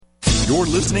You're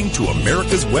listening to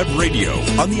America's Web Radio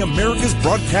on the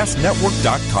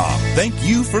AmericasBroadcastNetwork.com. Thank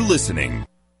you for listening.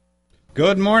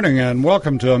 Good morning and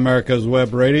welcome to America's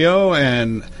Web Radio.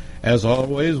 And as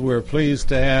always, we're pleased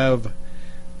to have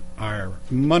our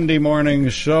Monday morning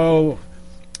show,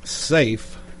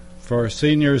 Safe for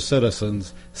Senior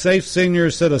Citizens. Safe Senior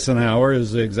Citizen Hour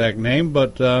is the exact name,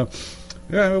 but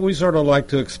we sort of like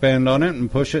to expand on it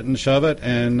and push it and shove it.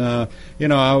 And,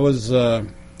 I was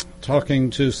talking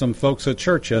to some folks at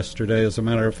church yesterday, as a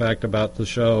matter of fact, about the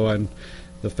show and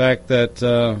the fact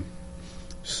that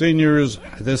seniors,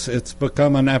 it's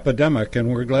become an epidemic,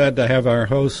 and we're glad to have our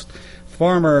host,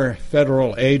 former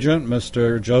federal agent,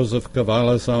 Mr. Joseph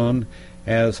Cavales, on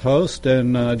as host.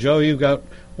 And, Joe, you've got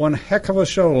one heck of a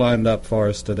show lined up for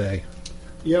us today.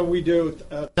 Yeah, we do.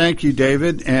 Thank you,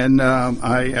 David. And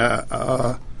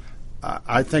I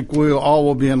think we all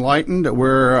will be enlightened.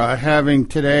 We're having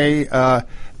today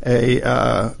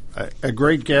a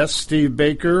great guest, Steve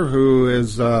Baker, who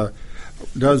is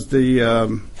does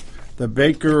the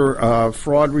Baker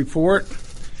fraud report,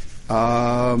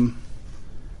 and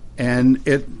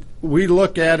we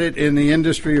look at it in the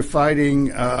industry of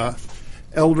fighting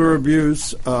elder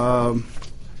abuse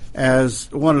as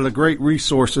one of the great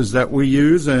resources that we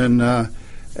use, and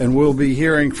we'll be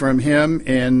hearing from him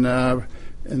in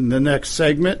the next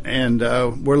segment, and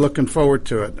we're looking forward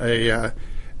to it.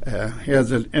 He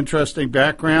has an interesting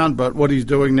background, but what he's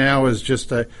doing now is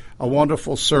just a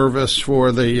wonderful service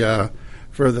for the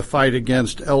fight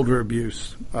against elder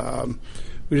abuse.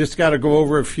 We just got to go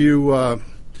over a few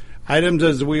items,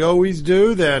 as we always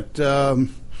do, that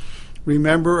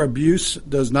remember, abuse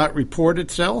does not report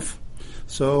itself.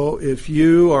 So if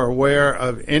you are aware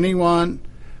of anyone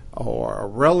or a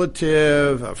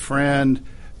relative, a friend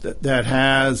that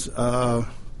has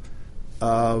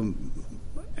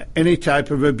any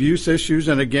type of abuse issues,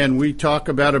 and again, we talk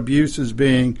about abuse as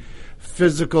being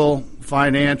physical,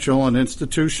 financial, and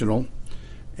institutional.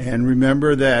 And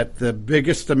remember that the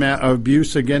biggest amount of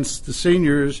abuse against the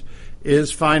seniors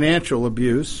is financial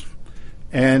abuse.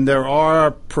 And there are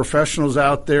professionals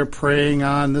out there preying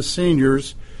on the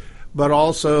seniors. But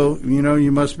also,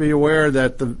 you must be aware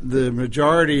that the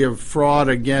majority of fraud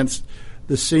against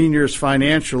the seniors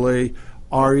financially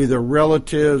are either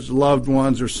relatives, loved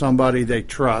ones, or somebody they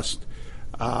trust.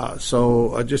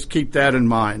 So just keep that in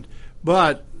mind.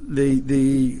 But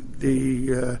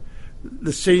the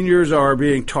seniors are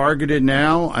being targeted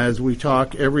now, as we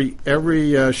talk every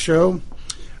show,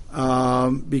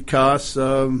 because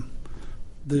the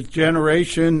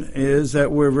generation is that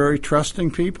we're very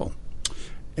trusting people.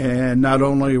 And not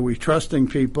only are we trusting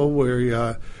people,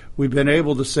 we've been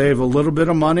able to save a little bit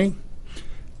of money,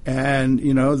 and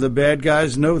the bad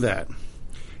guys know that.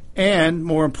 And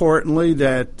more importantly,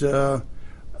 that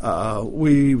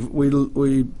we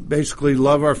basically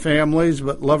love our families,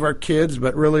 but love our kids,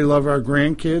 but really love our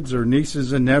grandkids or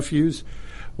nieces and nephews,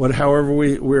 however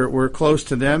we're close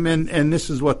to them. And this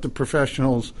is what the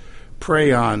professionals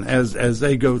prey on as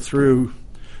they go through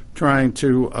trying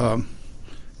to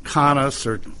con us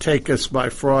or take us by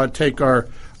fraud, take our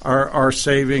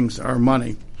savings, our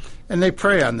money. And they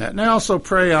prey on that. And they also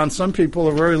prey on some people who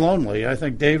are very lonely. I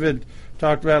think David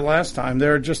talked about it last time.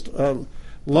 They're just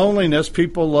loneliness.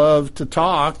 People love to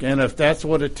talk, and if that's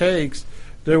what it takes,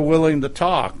 they're willing to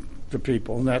talk to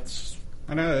people. And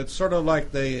I know, it's sort of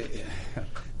like the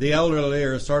elderly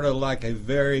are sort of like a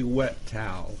very wet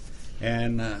towel.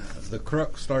 And the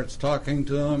crook starts talking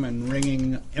to them and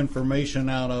wringing information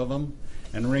out of them,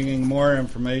 and wringing more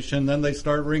information, then they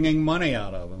start wringing money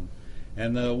out of them.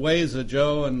 And the ways that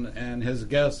Joe and his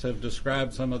guests have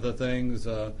described some of the things,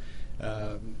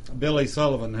 Billy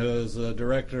Sullivan, who is the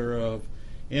director of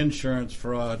insurance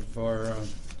fraud for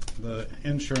the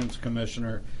insurance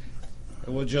commissioner,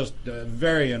 was just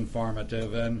very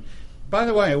informative. And by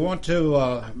the way, I want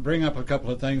to bring up a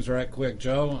couple of things right quick,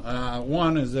 Joe.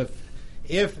 One is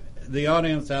if the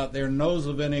audience out there knows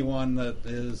of anyone that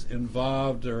is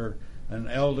involved or an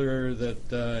elder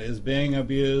that is being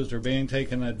abused or being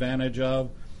taken advantage of,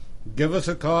 give us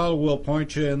a call. We'll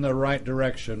point you in the right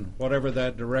direction. Whatever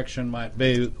that direction might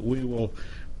be, we will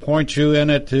point you in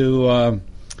it to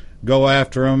go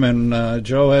after them. And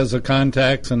Joe has the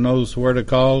contacts and knows where to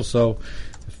call, so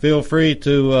feel free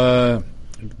to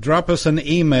drop us an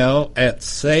email at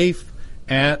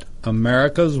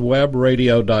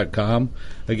safe@americaswebradio.com.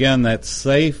 Again, that's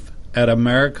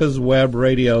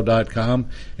safe@americaswebradio.com,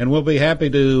 and we'll be happy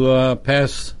to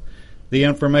pass the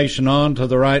information on to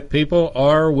the right people,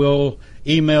 or we'll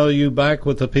email you back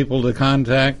with the people to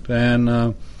contact,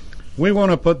 and We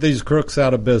want to put these crooks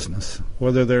out of business,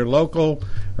 whether they're local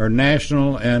or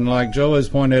national, and like Joe has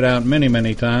pointed out many,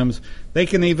 many times, they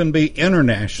can even be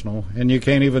international, and you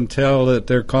can't even tell that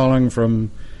they're calling from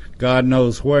God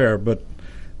knows where, but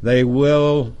they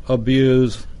will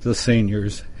abuse the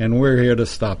seniors, and we're here to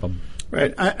stop them.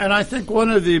 Right, and I think one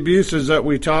of the abuses that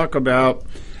we talk about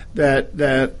that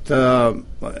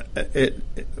it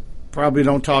probably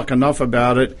don't talk enough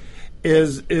about it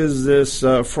is this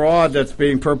fraud that's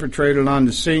being perpetrated on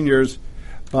the seniors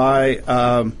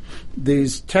by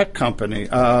these tech companies,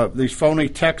 these phony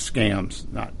tech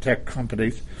scams, not tech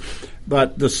companies,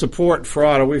 but the support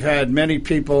fraud. We've had many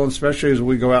people, especially as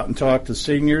we go out and talk to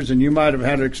seniors, and you might have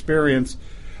had an experience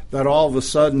that all of a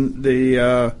sudden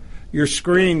your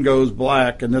screen goes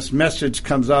black and this message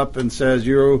comes up and says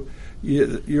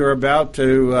you're about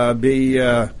to be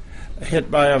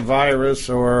hit by a virus,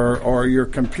 or your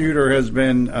computer has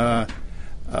been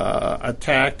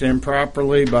attacked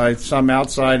improperly by some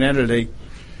outside entity.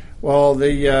 Well,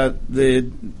 the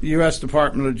U.S.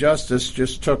 Department of Justice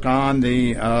just took on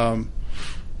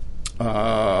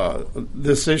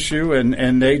this issue,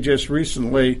 and they just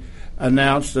recently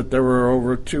announced that there were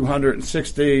over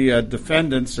 260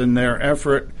 defendants in their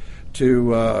effort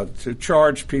to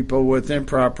charge people with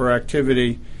improper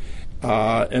activity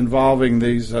involving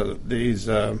these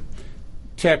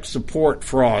tech support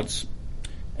frauds.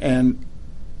 And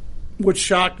what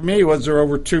shocked me was there were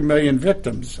over 2 million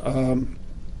victims.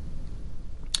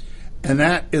 And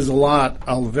that is a lot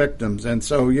of victims. And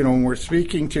so, when we're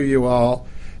speaking to you all,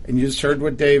 and you just heard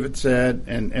what David said,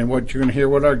 and what you're going to hear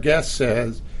what our guest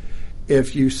says,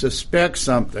 if you suspect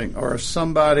something, or if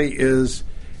somebody is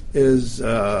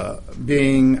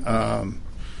being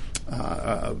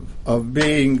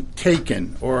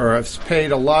taken, or has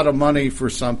paid a lot of money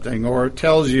for something, or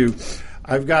tells you,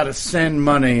 I've got to send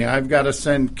money, I've got to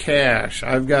send cash,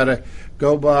 I've got to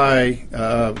go buy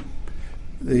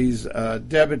these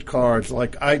debit cards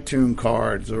like iTunes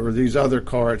cards or these other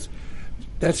cards,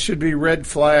 that should be red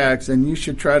flags, and you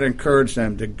should try to encourage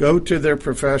them to go to their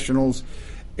professionals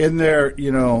in their,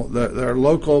 their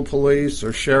local police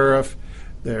or sheriff,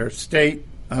 their state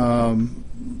law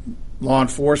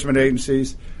enforcement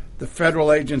agencies, the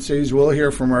federal agencies. We'll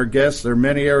hear from our guests. There are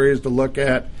many areas to look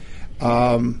at.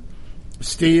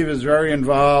 Steve is very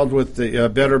involved with the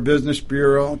Better Business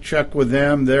Bureau. Check with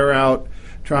them. They're out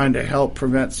trying to help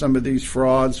prevent some of these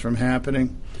frauds from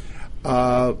happening.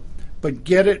 But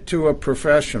get it to a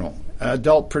professional,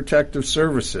 Adult Protective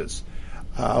Services,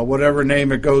 whatever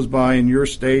name it goes by in your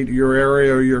state, your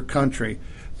area, or your country.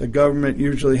 The government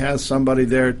usually has somebody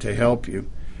there to help you.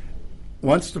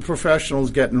 Once the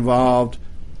professionals get involved,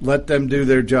 let them do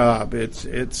their job. It's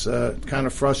kind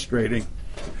of frustrating.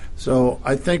 So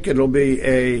I think it'll be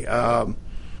it'll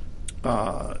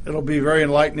be very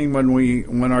enlightening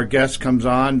when our guest comes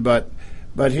on. But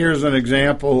here's an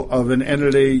example of an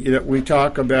entity that we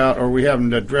talk about, or we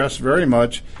haven't addressed very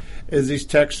much, is these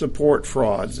tech support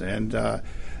frauds. And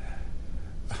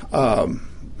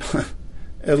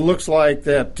it looks like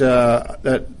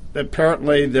that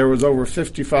apparently there was over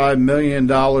 $55 million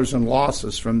in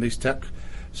losses from these tech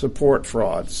support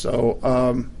frauds.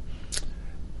 So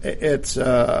it's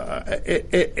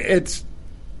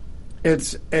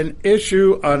an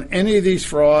issue on any of these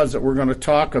frauds that we're going to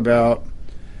talk about.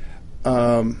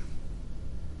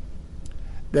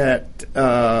 That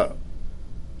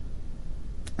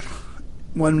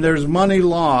when there's money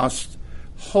lost,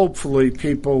 hopefully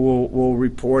people will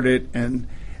report it and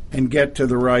get to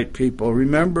the right people.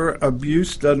 Remember,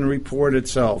 abuse doesn't report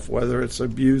itself, whether it's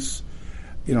abuse,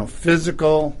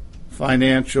 physical,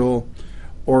 financial,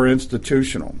 or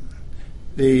institutional.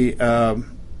 We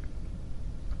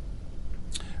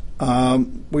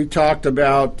talked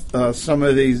about some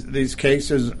of these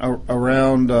cases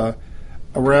around the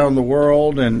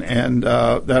world and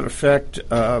that affect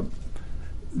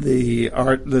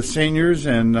the seniors,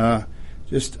 and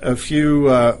just a few.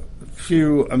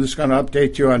 I'm just going to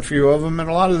update you on a few of them, and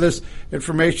a lot of this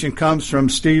information comes from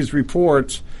Steve's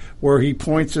reports, where he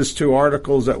points us to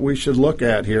articles that we should look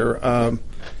at here.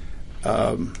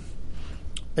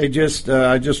 Just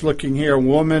looking here, a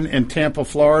woman in Tampa,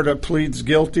 Florida, pleads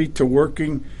guilty to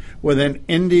working with an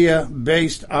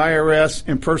India-based IRS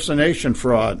impersonation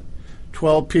fraud.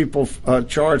 12 people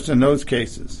charged in those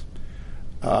cases.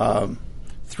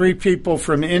 3 people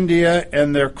from India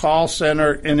and their call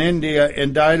center in India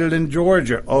indicted in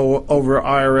Georgia over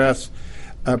IRS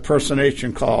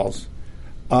impersonation calls.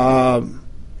 One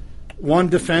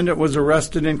defendant was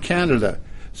arrested in Canada.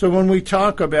 So when we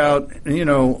talk about,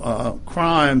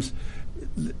 crimes,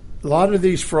 a lot of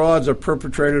these frauds are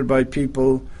perpetrated by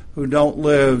people who don't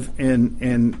live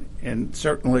in and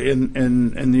certainly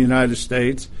in the United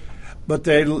States, but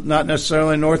they not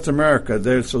necessarily in North America.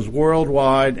 This is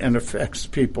worldwide and affects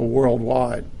people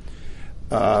worldwide.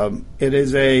 It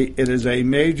is a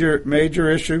major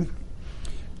issue,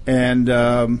 and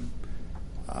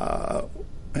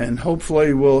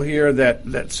hopefully we'll hear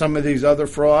that some of these other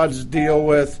frauds deal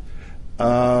with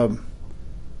the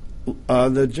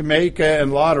Jamaica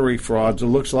and lottery frauds. It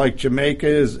looks like Jamaica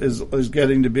is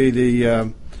getting to be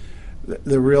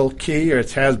the real key, or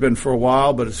it has been for a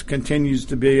while, but it continues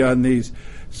to be on these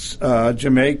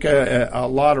Jamaica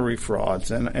lottery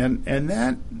frauds, and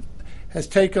that has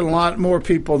taken a lot more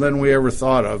people than we ever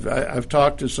thought of. I've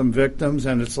talked to some victims,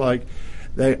 and it's like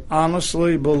they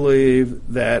honestly believe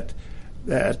that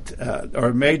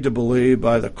are made to believe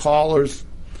by the callers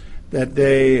that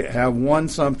they have won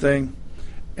something,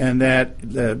 and that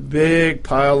the big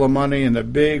pile of money and the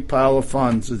big pile of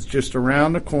funds is just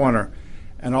around the corner,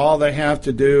 and all they have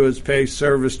to do is pay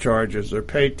service charges or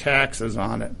pay taxes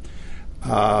on it.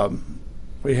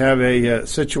 We have a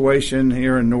situation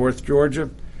here in North Georgia.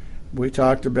 We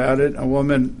talked about it. A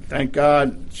woman, thank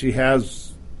God, she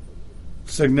has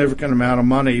significant amount of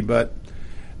money, but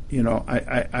she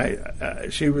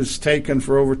was taken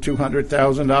for over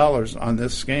 $200,000 on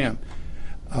this scam,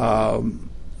 on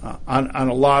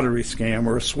a lottery scam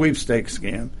or a sweepstakes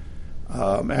scam.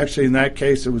 Actually, in that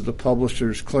case, it was the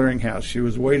Publishers Clearinghouse. She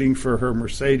was waiting for her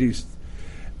Mercedes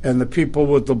and the people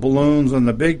with the balloons and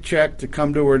the big check to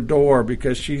come to her door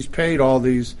because she's paid all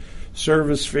these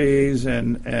service fees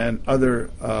and other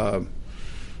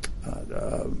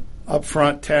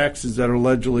upfront taxes that are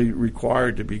allegedly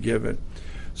required to be given.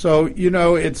 So,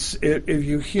 if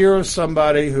you hear of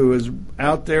somebody who is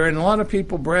out there, and a lot of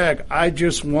people brag, I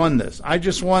just won this. I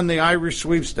just won the Irish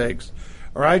sweepstakes,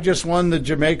 or I just won the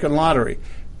Jamaican lottery.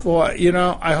 Boy,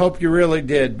 I hope you really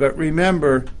did. But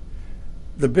remember,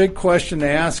 the big question to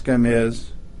ask them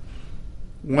is,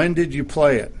 when did you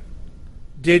play it?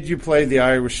 Did you play the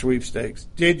Irish sweepstakes?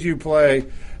 Did you play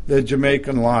the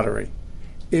Jamaican lottery?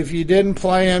 If you didn't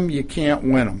play them, you can't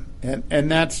win them. And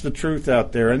that's the truth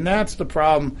out there. And that's the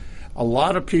problem. A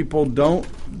lot of people don't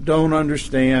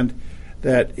understand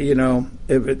that,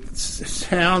 if it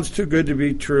sounds too good to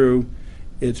be true,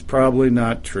 it's probably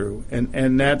not true.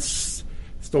 And that's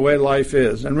the way life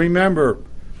is. And remember,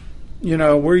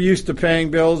 we're used to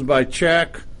paying bills by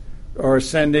check or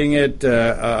sending it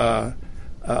by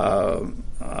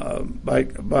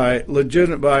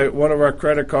one of our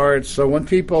credit cards. So when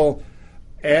people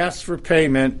ask for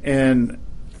payment in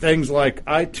things like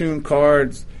iTunes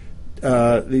cards,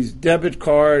 these debit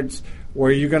cards,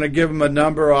 where you're going to give them a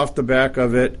number off the back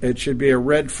of it, it should be a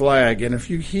red flag. And if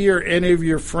you hear any of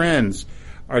your friends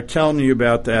are telling you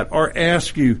about that, or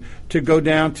ask you to go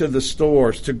down to the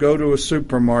stores, to go to a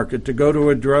supermarket, to go to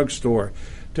a drugstore,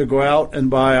 to go out and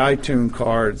buy iTunes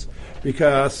cards,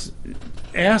 because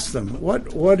ask them,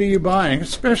 what are you buying?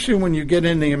 Especially when you get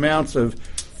in the amounts of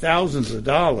thousands of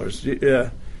dollars.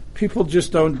 People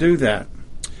just don't do that.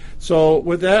 So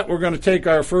with that, we're going to take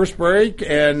our first break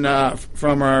and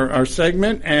from our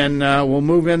segment, and we'll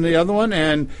move into the other one.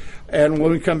 And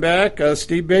when we come back,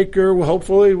 Steve Baker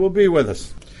hopefully will be with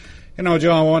us.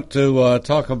 Joe, I want to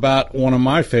talk about one of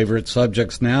my favorite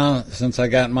subjects now, since I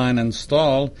got mine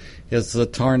installed, is the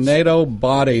Tornado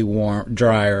Body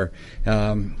Dryer.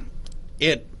 I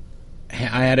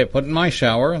had it put in my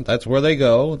shower. That's where they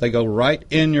go. They go right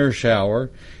in your shower.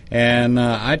 And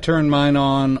I turn mine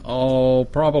on,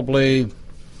 probably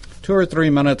 2 or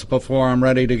 3 minutes before I'm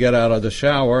ready to get out of the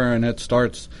shower, and it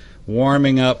starts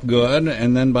warming up good.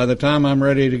 And then by the time I'm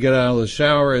ready to get out of the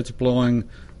shower, it's blowing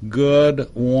good,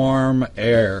 warm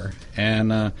air.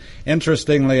 And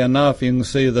interestingly enough, you can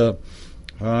see the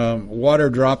water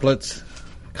droplets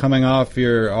coming off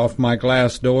my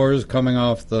glass doors, coming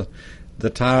off the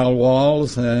tile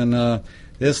walls, and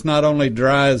this not only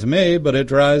dries me, but it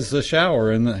dries the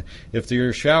shower. And if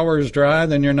your shower is dry,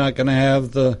 then you're not going to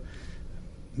have the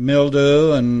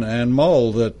mildew and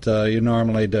mold that you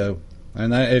normally do.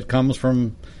 And it comes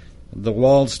from the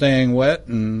walls staying wet,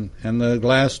 and the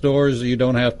glass doors, you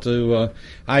don't have to.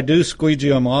 I do squeegee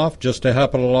them off just to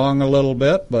help it along a little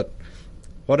bit, but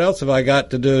what else have I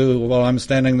got to do while I'm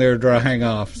standing there drying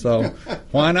off? So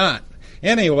why not?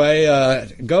 Anyway,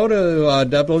 go to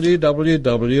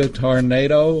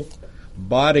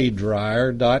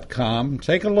www.tornadobodydryer.com.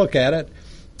 Take a look at it.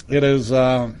 It is,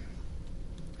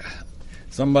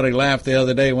 somebody laughed the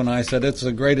other day when I said it's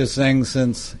the greatest thing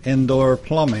since indoor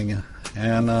plumbing.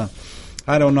 And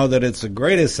I don't know that it's the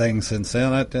greatest thing since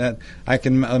then. I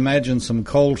can imagine some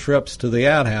cold trips to the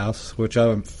outhouse, which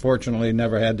I fortunately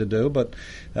never had to do, but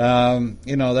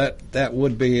that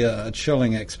would be a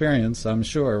chilling experience, I'm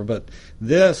sure. But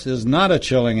this is not a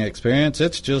chilling experience.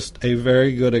 It's just a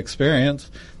very good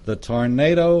experience. The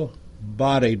Tornado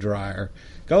Body Dryer.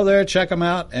 Go there, check them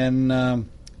out, and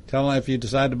tell them if you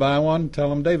decide to buy one, tell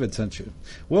them David sent you.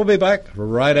 We'll be back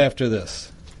right after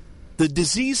this. The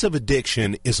disease of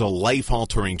addiction is a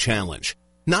life-altering challenge,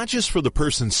 not just for the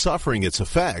person suffering its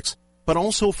effects, but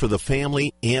also for the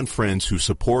family and friends who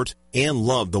support and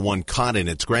love the one caught in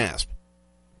its grasp.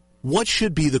 What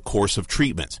should be the course of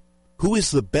treatment? Who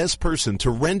is the best person to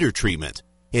render treatment?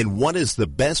 And what is the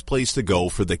best place to go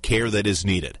for the care that is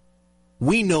needed?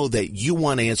 We know that you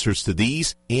want answers to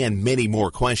these and many more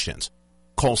questions.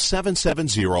 Call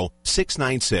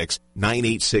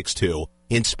 770-696-9862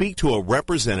 and speak to a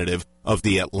representative of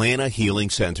the Atlanta Healing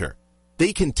Center.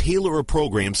 They can tailor a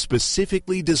program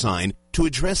specifically designed to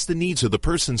address the needs of the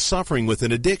person suffering with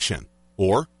an addiction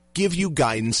or give you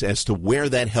guidance as to where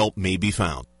that help may be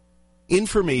found.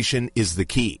 Information is the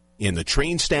key, and the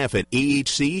trained staff at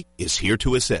AHC is here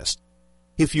to assist.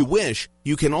 If you wish,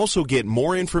 you can also get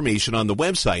more information on the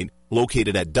website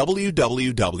located at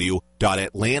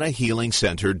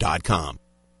www.atlantahealingcenter.com.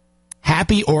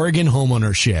 Happy Oregon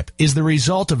homeownership is the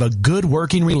result of a good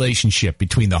working relationship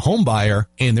between the home buyer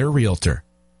and their realtor.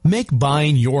 Make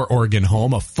buying your Oregon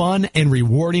home a fun and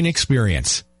rewarding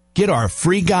experience. Get our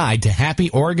free guide to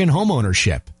happy Oregon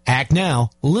homeownership. Act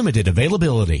now, limited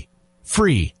availability.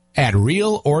 Free at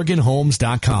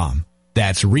RealOregonHomes.com.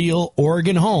 That's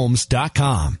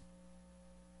RealOregonHomes.com.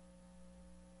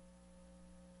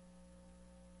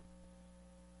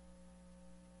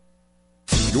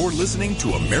 You're listening to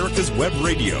America's Web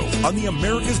Radio on the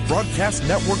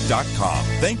AmericasBroadcastNetwork.com.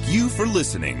 Thank you for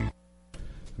listening.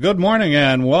 Good morning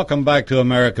and welcome back to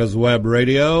America's Web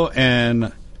Radio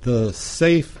and the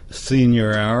Safe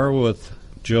Senior Hour with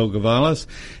Joe Gavalis.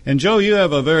 And Joe, you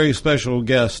have a very special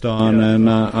guest on, and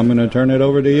I'm going to turn it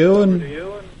over to you and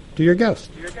to your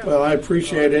guest. Well, I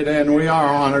appreciate it, and we are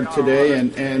honored today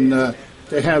and to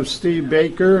have Steve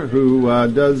Baker, who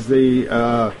does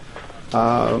the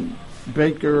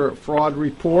Baker Fraud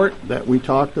Report that we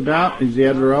talked about. He's the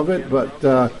editor of it.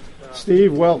 But,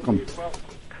 Steve, welcome.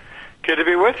 Good to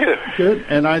be with you. Good.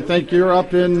 And I think you're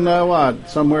up in,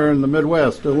 somewhere in the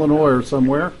Midwest, Illinois or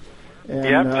somewhere. And,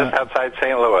 yep, just outside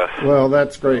St. Louis. Well,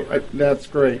 that's great. That's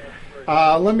great.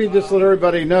 Let me just let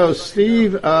everybody know,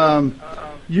 Steve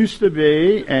used to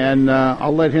be, and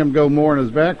I'll let him go more in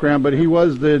his background, but he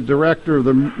was the director of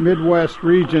the Midwest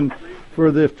region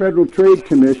for the Federal Trade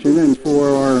Commission. And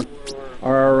for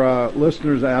our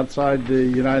listeners outside the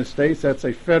United States, that's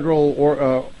a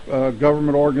federal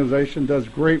government organization, does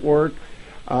great work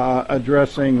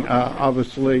addressing,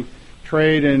 obviously,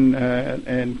 trade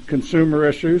and consumer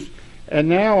issues. And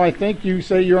now I think you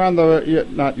say you're on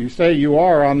you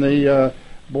are on the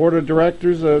board of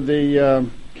directors of the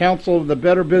Council of the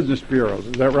Better Business Bureaus.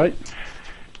 Is that right?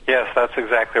 Yes, that's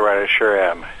exactly right. I sure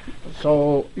am.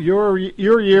 So your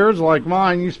years, like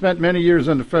mine, you spent many years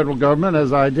in the federal government,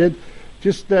 as I did.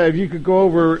 Just if you could go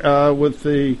over with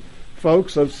the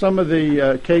folks of some of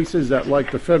the cases that,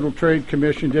 like the Federal Trade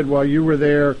Commission did while you were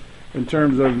there, in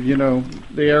terms of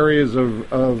the areas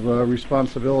of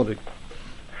responsibility.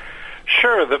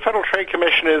 Sure. The Federal Trade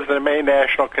Commission is the main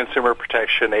national consumer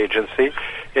protection agency.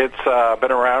 It's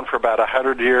been around for about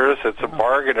 100 years. It's a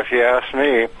bargain, if you ask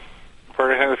me,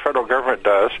 for anything the federal government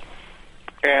does.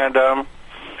 And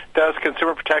does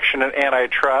consumer protection and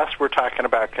antitrust. We're talking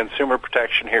about consumer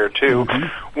protection here, too.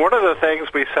 Mm-hmm. One of the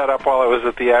things we set up while I was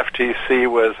at the FTC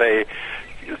was a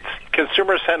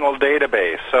Consumer Sentinel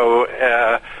database.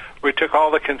 So we took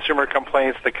all the consumer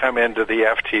complaints that come into the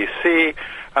FTC.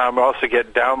 We also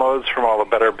get downloads from all the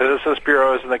Better Business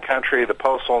Bureaus in the country, the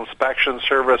Postal Inspection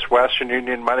Service, Western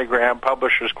Union, MoneyGram,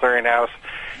 Publishers Clearinghouse,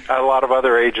 a lot of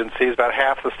other agencies, about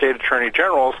half the state attorney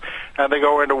generals, and they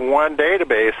go into one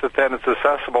database that then is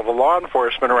accessible to law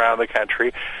enforcement around the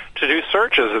country to do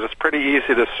searches, and it's pretty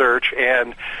easy to search.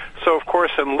 And so, of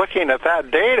course, in looking at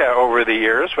that data over the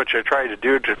years, which I tried to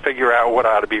do to figure out what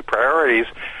ought to be priorities,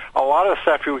 a lot of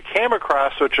stuff we came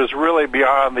across which is really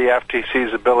beyond the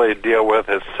FTC's ability to deal with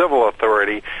as civil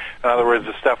authority. In other words,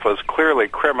 the stuff was clearly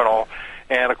criminal.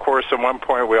 And, of course, at one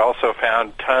point we also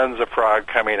found tons of fraud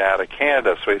coming out of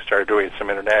Canada, so we started doing some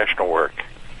international work.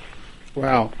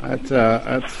 Wow.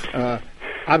 That's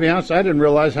I'll be honest, I didn't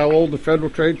realize how old the Federal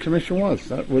Trade Commission was.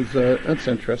 That's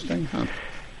interesting, huh?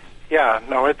 Yeah,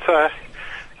 no, it's, like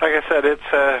I said,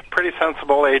 it's a pretty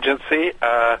sensible agency.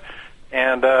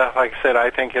 And like I said, I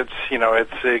think it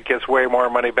gets way more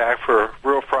money back for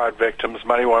real fraud victims,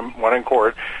 money won in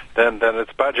court, than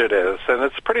its budget is. And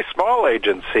it's a pretty small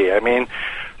agency. I mean,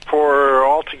 for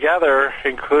altogether,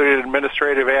 including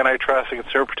administrative, antitrust, and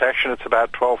consumer protection, it's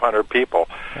about 1,200 people.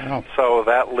 Wow. So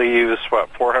that leaves,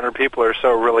 400 people or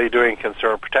so really doing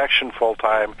consumer protection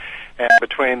full-time. And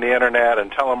between the Internet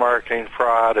and telemarketing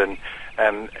fraud and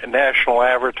national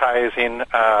advertising,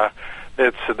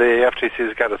 the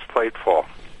FTC's got its plate full.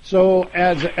 So,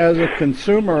 as a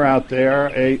consumer out there,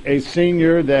 a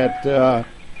senior that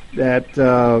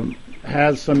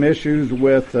has some issues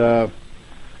with a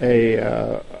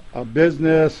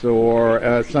business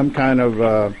or some kind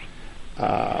of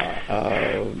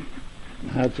how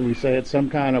should we say it? Some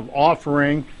kind of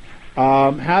offering.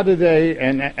 How do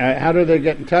they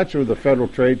get in touch with the Federal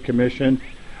Trade Commission?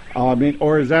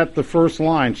 Or is that the first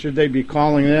line? Should they be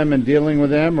calling them and dealing with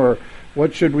them, or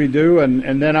what should we do?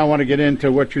 And then I want to get into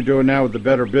what you're doing now with the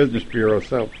Better Business Bureau.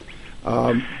 So,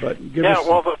 but give us.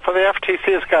 Well, for the FTC,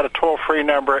 it's got a toll-free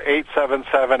number,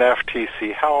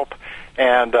 877-FTC-HELP,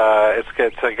 and it's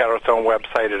got its own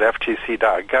website at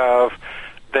ftc.gov.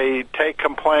 They take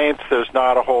complaints. There's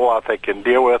not a whole lot they can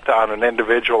deal with on an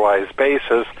individualized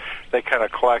basis. They kind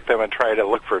of collect them and try to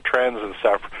look for trends and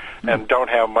stuff, and don't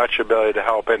have much ability to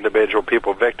help individual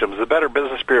people, victims. The Better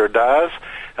Business Bureau does,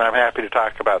 and I'm happy to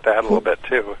talk about that a little bit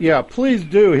too. Yeah, please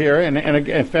do here. And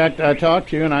in fact, I talked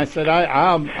to you, and I said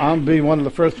I'll be one of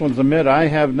the first ones to admit I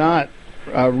have not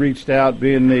reached out,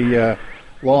 being the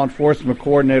law enforcement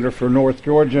coordinator for North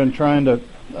Georgia and trying to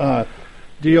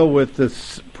deal with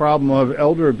this problem of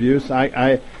elder abuse.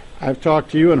 I've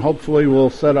talked to you, and hopefully we'll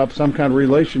set up some kind of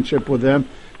relationship with them.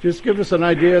 Just give us an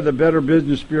idea of the Better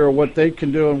Business Bureau, what they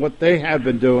can do and what they have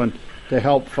been doing to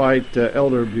help fight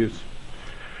elder abuse.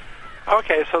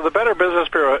 Okay, so the Better Business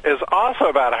Bureau is also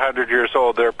about 100 years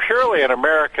old. They're purely an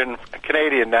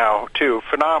American-Canadian now, too,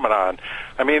 phenomenon.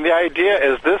 I mean, the idea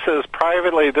is this is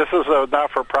a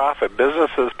not-for-profit.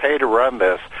 Businesses pay to run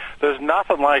this. There's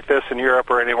nothing like this in Europe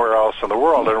or anywhere else in the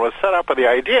world. And it was set up with the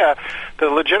idea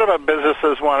that legitimate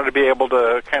businesses wanted to be able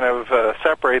to kind of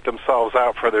separate themselves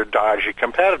out from their dodgy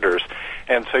competitors.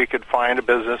 And so you could find a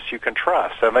business you can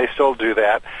trust, and they still do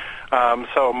that.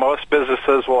 So most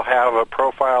businesses will have a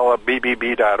profile at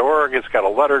bbb.org. It's got a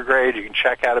letter grade. You can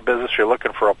check out a business. If you're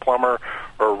looking for a plumber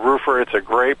or a roofer, it's a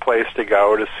great place to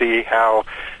go to see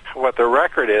what their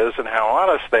record is and how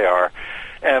honest they are.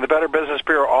 And the Better Business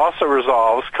Bureau also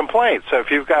resolves complaints. So if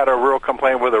you've got a real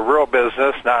complaint with a real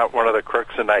business, not one of the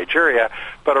crooks in Nigeria,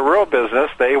 but a real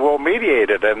business, they will mediate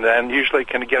it and then usually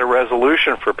can get a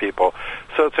resolution for people.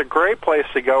 So it's a great place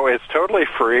to go. It's totally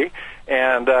free.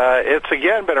 And it's,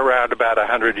 again, been around about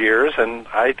 100 years, and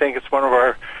I think it's one of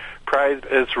our pride.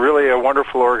 It's really a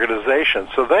wonderful organization.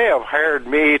 So they have hired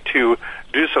me to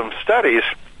do some studies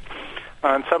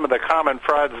on some of the common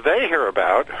frauds they hear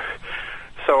about.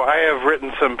 So I have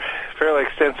written some fairly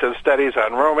extensive studies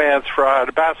on romance fraud,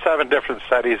 about 7 different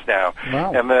studies now.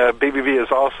 Wow. And the BBB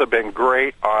has also been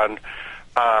great on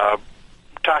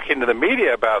talking to the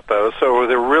media about those, so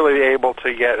they're really able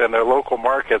to get in their local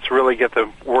markets, really get the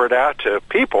word out to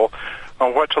people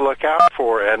on what to look out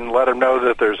for and let them know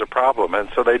that there's a problem. And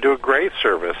so they do a great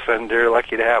service, and they're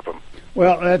lucky to have them.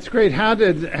 Well, that's great. How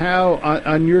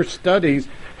on your studies,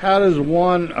 how does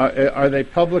one, are they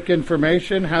public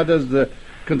information? How does the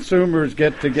consumers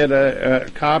get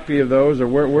a copy of those, or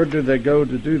where do they go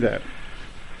to do that?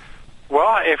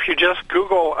 Well, if you just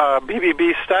Google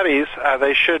BBB studies,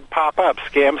 they should pop up.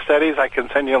 Scam studies, I can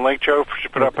send you a link, Joe, to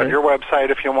put up on your website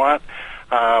if you want.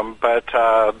 But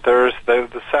there's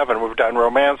the 7. We've done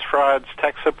romance frauds,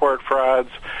 tech support frauds,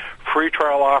 free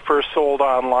trial offers sold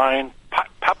online,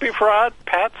 puppy fraud,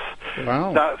 pets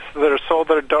that are sold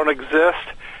that don't exist,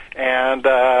 and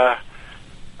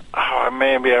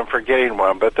maybe I'm forgetting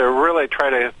one, but they're really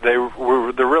they're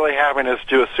really having us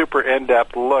do a super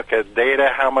in-depth look at data,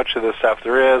 how much of this stuff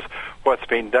there is, what's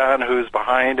being done, who's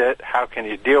behind it, how can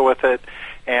you deal with it,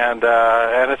 and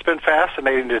it's been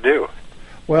fascinating to do.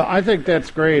 Well, I think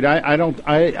that's great.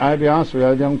 I'll be honest with you,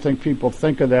 I don't think people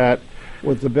think of that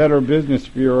with the Better Business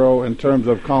Bureau in terms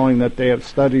of calling that they have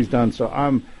studies done. So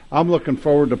I'm looking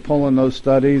forward to pulling those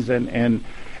studies and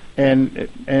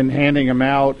handing them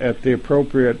out at the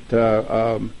appropriate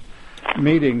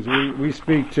meetings. We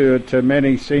speak to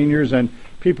many seniors, and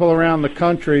people around the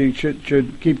country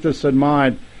should keep this in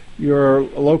mind. Your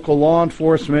local law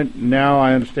enforcement, now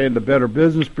I understand the Better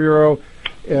Business Bureau,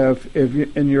 if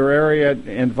you, in your area,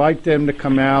 invite them to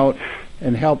come out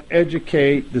and help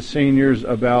educate the seniors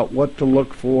about what to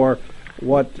look for,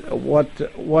 what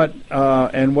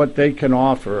and what they can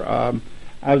offer.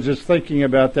 I was just thinking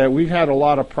about that. We've had a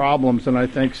lot of problems, and I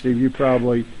think, Steve, you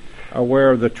probably are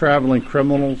aware of the traveling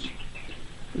criminals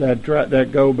that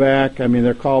go back. I mean,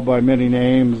 they're called by many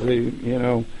names,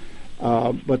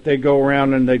 but they go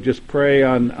around and they just prey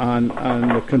on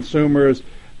the consumers.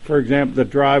 For example, the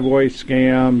driveway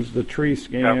scams, the tree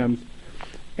scams,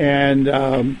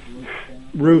 and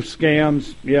roof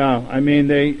scams. Yeah, I mean,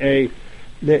 they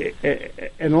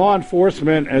and law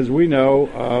enforcement, as we know,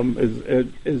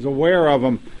 is aware of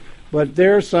them. But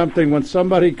there's something when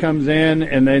somebody comes in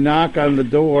and they knock on the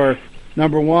door.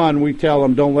 Number one, we tell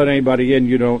them don't let anybody in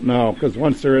you don't know, because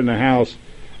once they're in the house,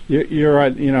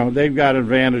 they've got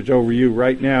advantage over you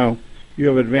right now. You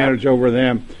have advantage over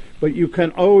them. But you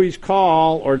can always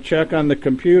call or check on the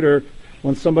computer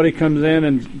when somebody comes in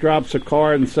and drops a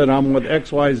card and said, I'm with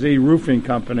XYZ Roofing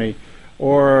Company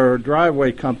or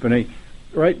Driveway Company,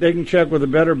 right? They can check with the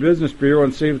Better Business Bureau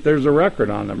and see if there's a record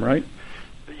on them, right?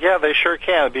 Yeah, they sure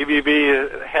can.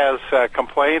 BBB has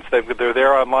complaints. They're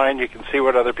there online. You can see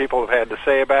what other people have had to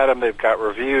say about them. They've got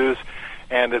reviews,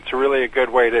 and it's really a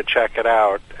good way to check it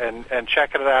out. And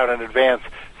checking it out in advance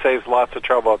saves lots of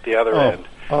trouble at the other end.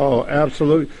 Oh,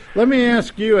 absolutely. Let me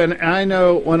ask you, and I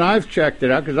know when I've checked it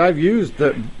out, because I've used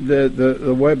the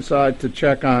website to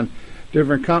check on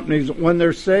different companies, when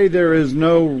they say there is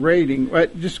no rating,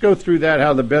 right, just go through that,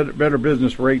 how the Better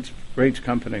Business rates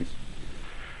companies.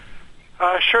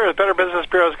 Sure. The Better Business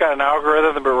Bureau's got an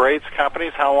algorithm that rates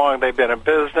companies, how long they've been in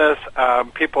business.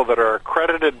 People that are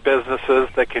accredited businesses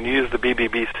that can use the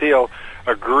BBB seal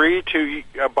agree to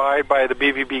abide by the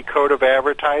BBB Code of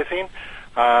Advertising.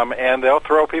 And they'll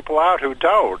throw people out who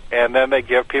don't. And then they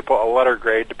give people a letter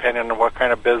grade depending on what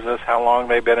kind of business, how long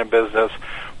they've been in business,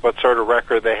 what sort of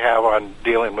record they have on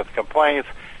dealing with complaints.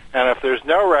 And if there's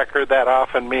no record, that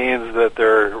often means that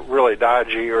they're really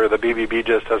dodgy or the BBB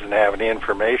just doesn't have any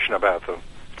information about them.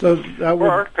 So that would...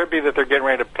 Or it could be that they're getting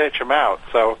ready to pitch them out.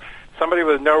 So somebody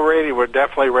with no rating would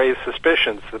definitely raise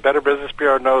suspicions. The Better Business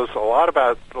Bureau knows a lot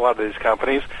about a lot of these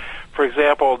companies. For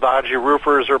example, dodgy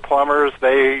roofers or plumbers,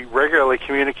 they regularly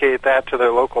communicate that to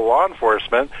their local law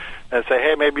enforcement and say,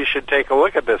 hey, maybe you should take a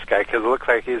look at this guy because it looks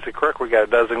like he's a crook. We got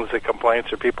dozens of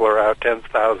complaints or people are out tens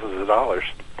of thousands of dollars.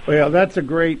 Well, that's a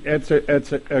great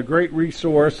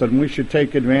resource, and we should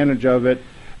take advantage of it.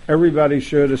 Everybody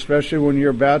should, especially when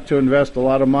you're about to invest a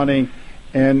lot of money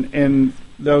in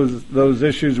those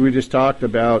issues we just talked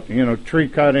about. Tree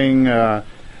cutting, the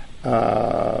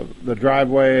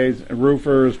driveways,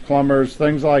 roofers, plumbers,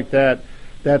 things like that.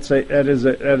 That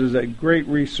is a great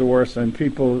resource, and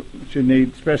people should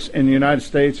need, especially in the United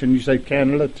States. And you say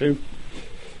Canada too?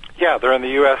 Yeah, they're in the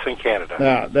U.S. and Canada.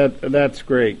 Yeah, that's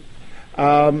great.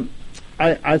 I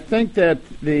think that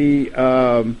the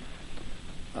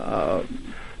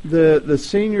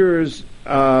seniors,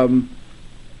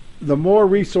 the more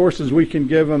resources we can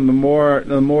give them, the more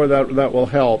that will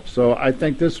help. So I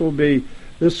think this will be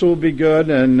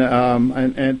good,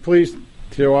 and please,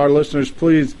 to our listeners,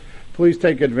 please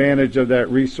take advantage of that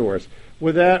resource.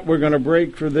 With that, we're going to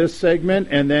break for this segment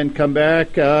and then come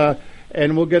back,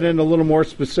 and we'll get into a little more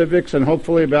specifics and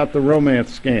hopefully about the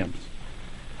romance scams.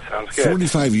 Sounds good.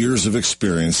 45 years of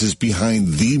experience is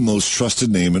behind the most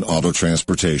trusted name in auto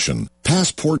transportation.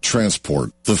 Passport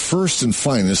Transport, the first and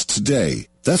finest today.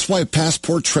 That's why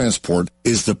Passport Transport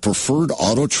is the preferred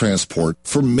auto transport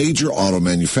for major auto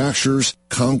manufacturers,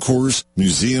 concours,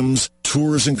 museums,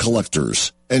 tours, and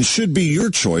collectors, and should be your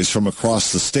choice from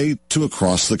across the state to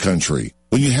across the country.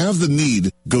 When you have the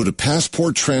need, go to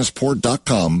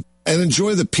PassportTransport.com and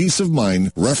enjoy the peace of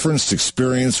mind referenced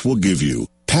experience will give you.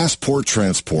 Passport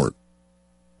Transport.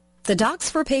 The Docs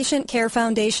for Patient Care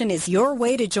Foundation is your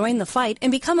way to join the fight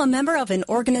and become a member of an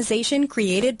organization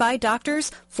created by doctors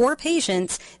for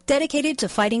patients dedicated to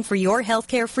fighting for your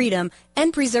healthcare freedom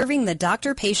and preserving the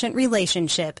doctor-patient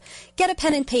relationship. Get a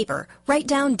pen and paper. Write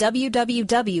down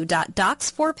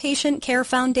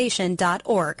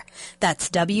www.docsforpatientcarefoundation.org. That's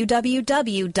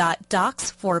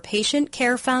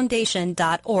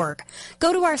www.docsforpatientcarefoundation.org.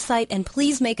 Go to our site and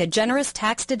please make a generous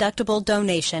tax-deductible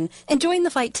donation and join the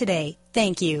fight today.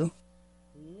 Thank you.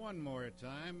 One more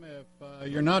time. If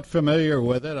you're not familiar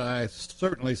with it, I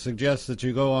certainly suggest that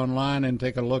you go online and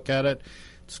take a look at it.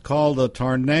 It's called the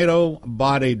Tornado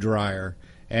Body Dryer,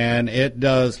 and it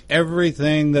does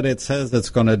everything that it says it's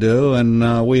going to do,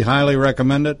 and we highly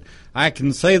recommend it. I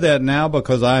can say that now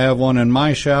because I have one in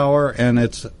my shower, and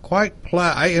it's quite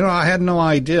I had no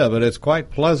idea, but it's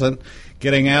quite pleasant.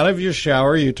 Getting out of your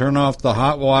shower, you turn off the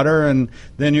hot water, and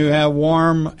then you have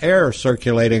warm air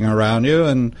circulating around you.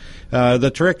 And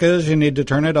the trick is you need to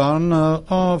turn it on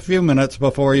a few minutes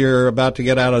before you're about to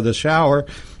get out of the shower.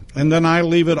 and then I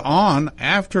leave it on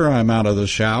after I'm out of the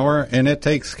shower, and it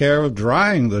takes care of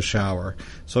drying the shower.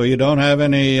 So you don't have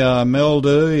any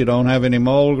mildew, you don't have any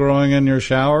mold growing in your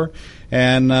shower,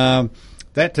 and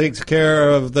that takes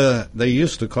care of they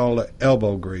used to call it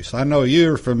elbow grease. I know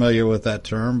you're familiar with that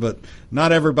term, but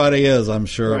not everybody is, I'm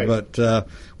sure. Right. But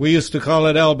we used to call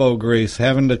it elbow grease,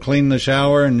 having to clean the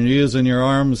shower and using your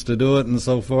arms to do it and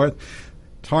so forth.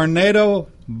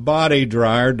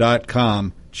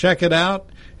 TornadoBodyDryer.com. Check it out,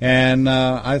 and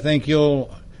I think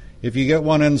if you get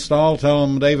one installed, tell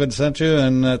them David sent you,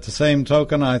 and at the same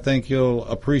token, I think you'll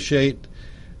appreciate,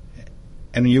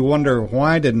 and you wonder,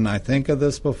 why didn't I think of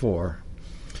this before?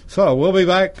 So we'll be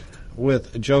back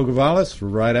with Joe Gavalis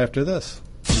right after this.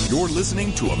 You're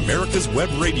listening to America's Web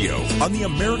Radio on the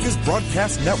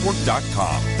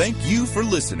AmericasBroadcastNetwork.com. Thank you for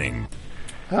listening.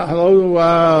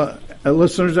 Hello,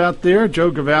 listeners out there.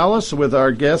 Joe Gavalis with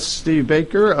our guest, Steve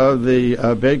Baker of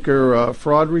the Baker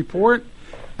Fraud Report.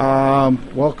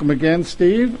 Welcome again,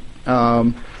 Steve.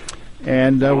 And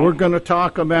we're going to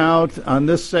talk about, on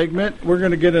this segment, we're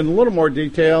going to get in a little more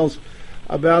details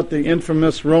about the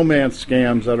infamous romance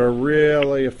scams that are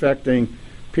really affecting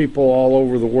people all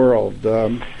over the world.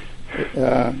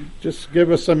 Just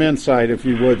give us some insight, if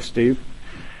you would, Steve.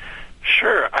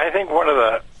 Sure. I think one of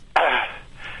the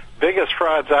biggest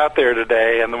frauds out there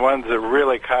today, and the ones that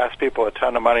really cost people a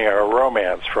ton of money, are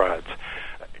romance frauds.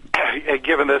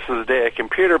 Given this is the day of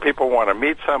computer, people want to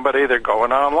meet somebody, they're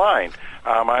going online.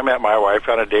 I met my wife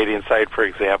on a dating site, for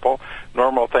example.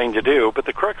 Normal thing to do, but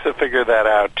the crooks have figured that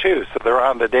out too. So they're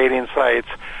on the dating sites,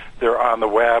 they're on the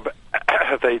web,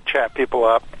 they chat people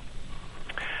up,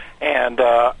 and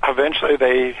eventually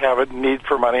they have a need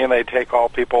for money, and they take all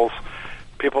people's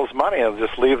money and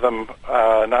just leave them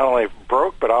not only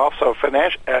broke but also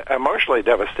emotionally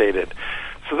devastated.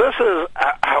 So this is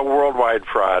a worldwide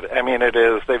fraud. I mean, it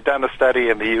is. They've done a study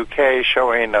in the UK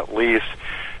showing at least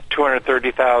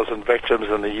 230,000 victims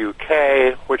in the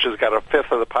UK, which has got a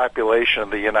fifth of the population of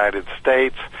the United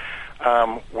States.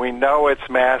 We know it's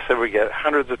massive. We get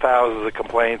hundreds of thousands of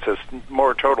complaints. It's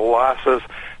more total losses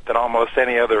than almost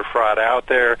any other fraud out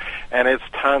there, and it's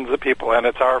tons of people, and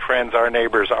it's our friends, our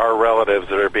neighbors, our relatives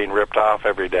that are being ripped off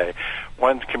every day.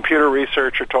 One computer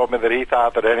researcher told me that he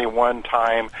thought that any one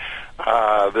time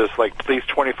there's like at least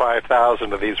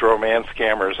 25,000 of these romance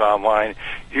scammers online,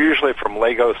 usually from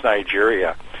Lagos,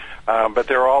 Nigeria. But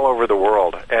they're all over the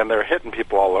world, and they're hitting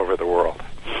people all over the world.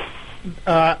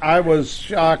 I was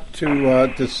shocked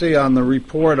to see on the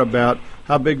report about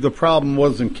how big the problem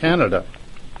was in Canada.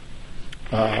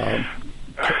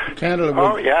 Canada.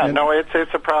 Oh yeah, no,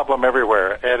 it's a problem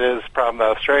everywhere. It is a problem. The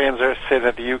Australians are saying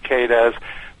that the UK does.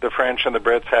 The French and the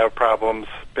Brits have problems,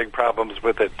 big problems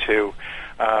with it too.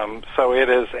 So it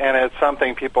is, and it's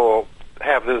something people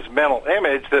have this mental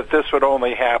image that this would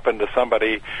only happen to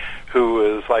somebody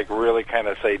who is like really kind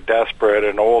of, say, desperate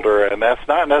and older, and that's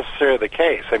not necessarily the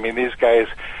case. I mean, these guys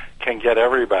can get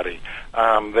everybody.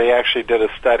 They actually did a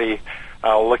study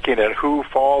looking at who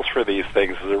falls for these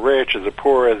things. Is it rich? Is it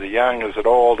poor? Is it young? Is it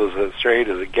old? Is it straight?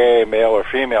 Is it gay, male, or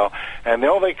female? And the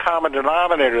only common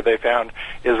denominator they found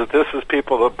is that this is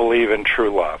people that believe in true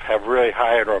love, have really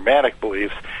high and romantic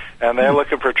beliefs, and they're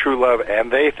looking for true love,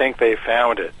 and they think they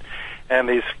found it. And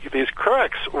these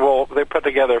crooks they put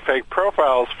together fake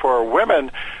profiles for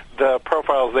women. The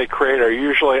profiles they create are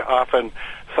usually often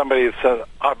very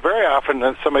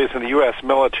often somebody's in the U.S.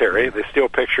 military. They steal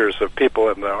pictures of people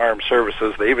in the armed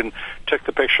services. They even took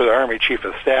the picture of the Army Chief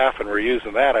of Staff and were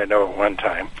using that, I know, at one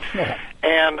time. Yeah.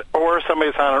 Or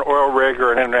somebody's on an oil rig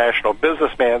or an international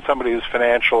businessman, somebody who's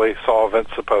financially solvent,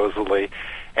 supposedly,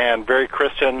 and very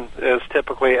Christian is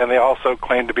typically, and they also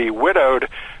claim to be widowed,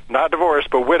 not divorced,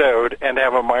 but widowed, and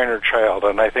have a minor child.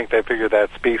 And I think they figure that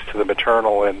speaks to the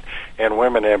maternal and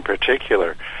women in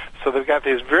particular. So they've got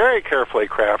these very carefully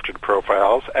crafted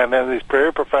profiles, and then these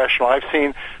very professional. I've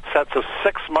seen sets of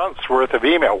 6 months' worth of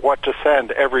email, what to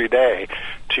send every day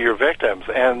to your victims.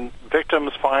 And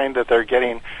victims find that they're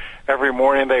getting, every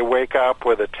morning they wake up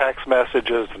with the text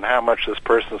messages and how much this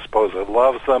person supposedly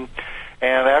loves them.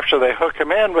 And after they hook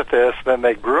them in with this, then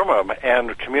they groom them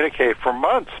and communicate for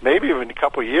months, maybe even a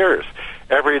couple years,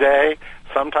 every day.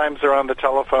 Sometimes they're on the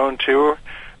telephone, too.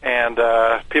 And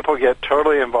people get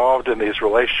totally involved in these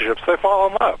relationships. They fall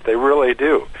in love. They really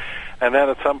do. And then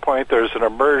at some point there's an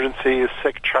emergency,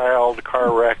 sick child,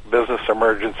 car wreck, business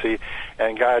emergency,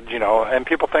 and and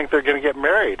people think they're going to get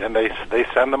married, and they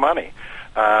send the money,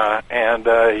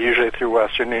 usually through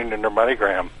Western Union or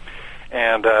MoneyGram.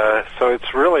 And so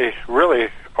it's really, really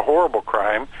a horrible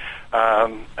crime.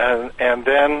 And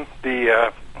then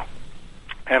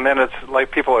it's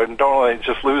like people don't only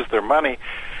just lose their money.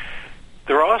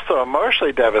 they're also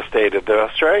emotionally devastated. The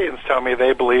Australians tell me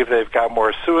they believe they've got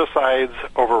more suicides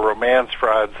over romance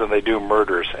frauds than they do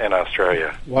murders in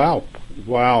Australia. Wow.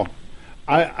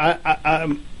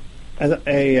 I'm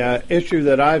a issue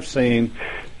that I've seen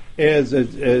is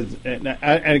and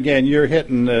again, you're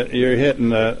hitting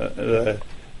it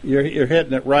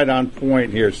right on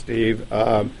point here, Steve.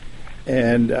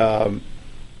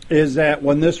 Is that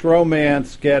when this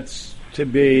romance gets to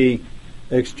be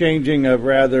exchanging of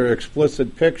rather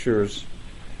explicit pictures,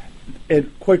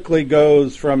 it quickly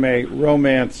goes from a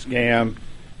romance scam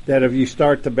that if you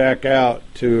start to back out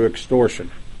to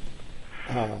extortion.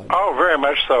 Oh, very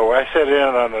much so. I sat in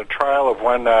on a trial of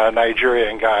one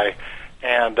Nigerian guy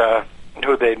and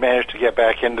who they'd managed to get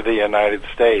back into the United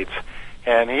States.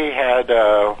 And he had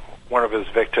one of his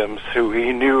victims who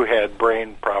he knew had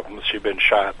brain problems. She'd been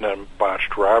shot in a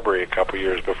botched robbery a couple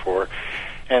years before.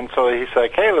 And so he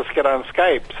said, hey, let's get on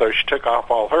Skype. So she took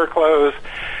off all her clothes.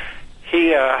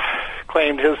 He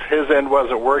claimed his end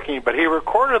wasn't working, but he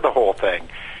recorded the whole thing.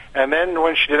 And then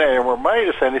when she didn't have any more money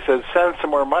to send, he said, send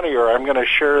some more money or I'm going to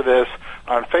share this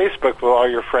on Facebook with all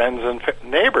your friends and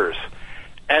neighbors.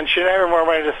 And she didn't have any more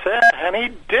money to send, and he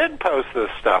did post this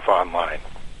stuff online.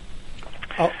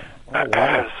 Oh,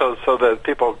 wow. So that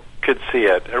people could see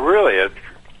it. Really a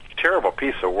terrible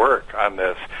piece of work on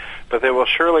this. But they will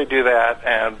surely do that,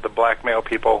 and the blackmail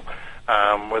people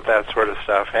with that sort of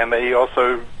stuff. And they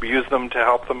also use them to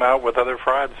help them out with other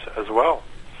frauds as well.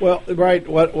 Well, right.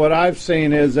 What I've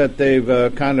seen is that they've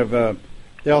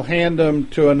they'll hand them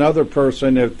to another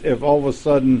person if all of a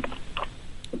sudden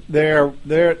their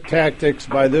tactics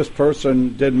by this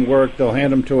person didn't work. They'll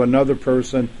hand them to another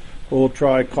person who will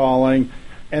try calling,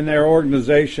 and their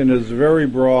organization is very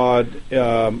broad,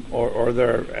 or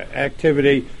their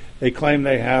activity. They claim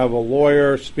they have a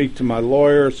lawyer. Speak to my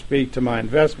lawyer. Speak to my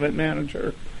investment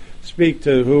manager. Speak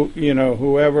to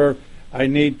whoever. I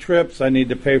need trips. I need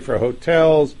to pay for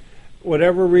hotels.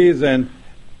 Whatever reason,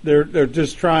 they're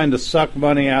just trying to suck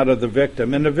money out of the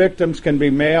victim, and the victims can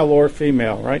be male or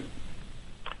female, right?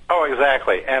 Oh,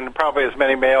 exactly, and probably as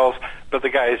many males, but the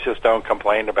guys just don't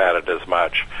complain about it as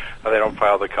much. They don't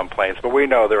file the complaints, but we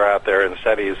know they're out there, and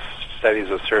studies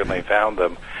have certainly found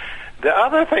them. The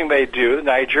other thing they do,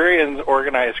 Nigerian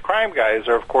organized crime guys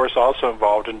are, of course, also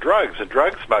involved in drugs and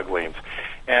drug smugglings,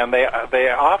 and they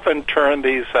often turn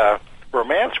these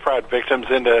romance fraud victims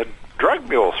into drug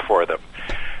mules for them.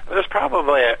 There's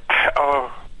probably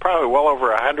well over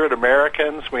 100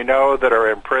 Americans we know that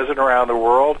are in prison around the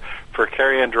world for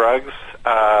carrying drugs,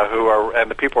 and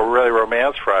the people are really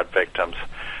romance fraud victims.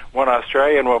 One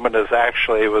Australian woman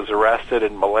was arrested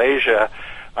in Malaysia,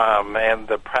 and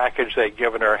the package they'd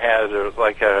given her had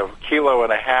like 1.5 kilos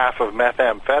of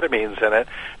methamphetamines in it.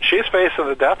 She's facing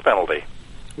the death penalty.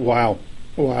 Wow.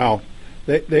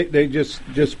 They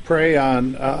just prey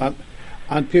on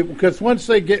people, because once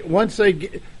they get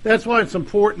that's why it's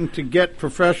important to get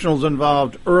professionals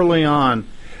involved early on.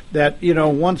 That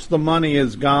once the money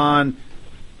is gone,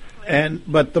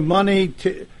 but the money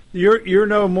you're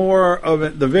no more of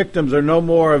it. The victims are no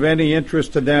more of any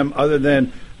interest to them other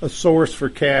than a source for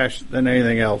cash than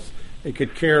anything else. They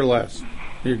could care less.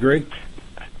 Do you agree?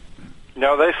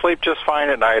 No, they sleep just fine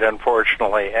at night,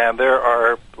 unfortunately. And there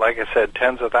are, like I said,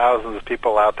 tens of thousands of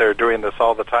people out there doing this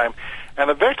all the time. And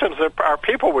the victims are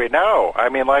people we know. I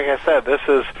mean, like I said,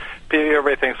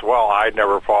 everybody thinks, well, I'd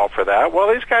never fall for that.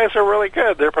 Well, these guys are really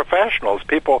good. They're professionals.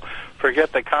 People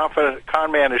forget that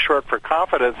con man is short for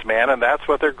confidence man, and that's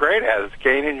what they're great at, is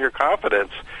gaining your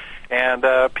confidence. And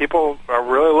people are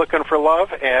really looking for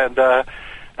love, and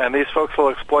these folks will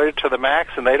exploit it to the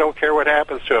max, and they don't care what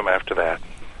happens to them after that.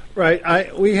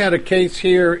 Right. We had a case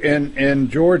here in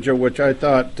Georgia, which I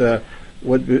thought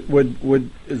would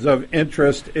is of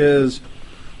interest. Is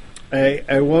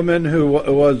a woman who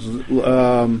was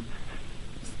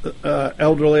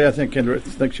elderly. I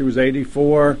think she was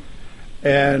 84,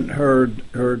 and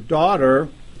her daughter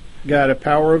got a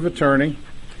power of attorney,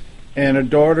 and her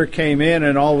daughter came in,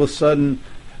 and all of a sudden,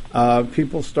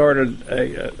 people started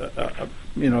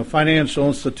financial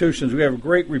institutions. We have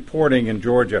great reporting in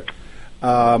Georgia.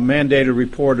 Mandated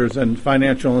reporters and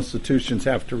financial institutions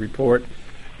have to report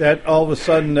that all of a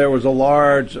sudden there was a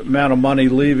large amount of money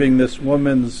leaving this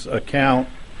woman's account.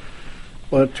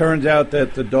 Well, it turns out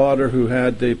that the daughter who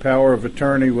had the power of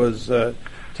attorney was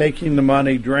taking the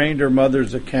money, drained her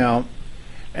mother's account,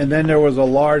 and then there was a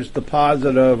large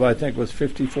deposit of, I think it was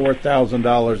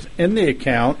 $54,000 in the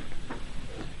account,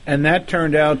 and that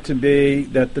turned out to be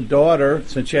that the daughter,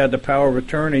 since she had the power of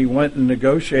attorney, went and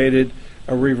negotiated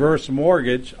a reverse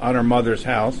mortgage on her mother's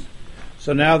house.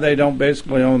 So now they don't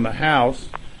basically own the house.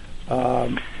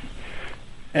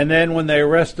 And then when they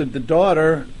arrested the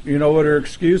daughter, you know what her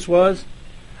excuse was?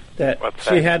 That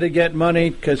she had to get money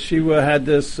because she had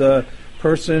this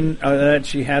person that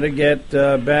she had to get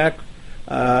back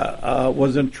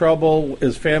was in trouble.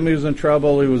 His family was in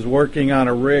trouble. He was working on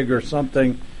a rig or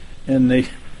something in the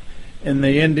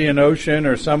Indian Ocean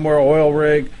or somewhere, oil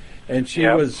rig, and she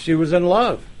was in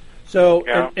love. So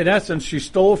in essence, she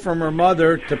stole from her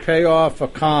mother to pay off a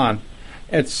con.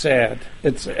 It's sad.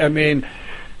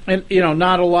 And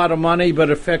not a lot of money, but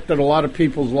affected a lot of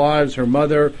people's lives. Her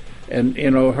mother and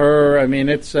her. I mean,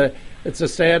 it's a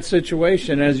sad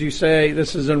situation. As you say,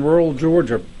 this is in rural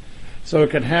Georgia, so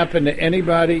it can happen to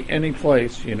anybody, any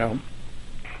place. Yeah,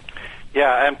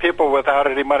 and people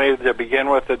without any money to begin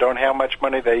with, that don't have much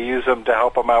money, they use them to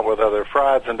help them out with other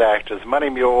frauds and to act as money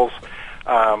mules.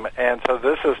 And so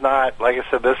this is not, like I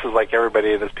said, this is like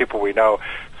everybody, and it's people we know.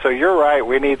 So you're right,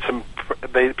 we need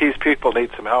these people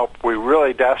need some help. We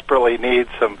really desperately need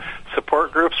some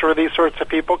support groups for these sorts of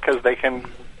people, because they can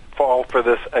fall for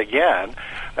this again,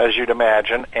 as you'd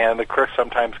imagine, and the crooks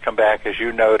sometimes come back, as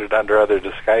you noted, under other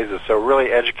disguises. So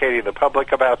really educating the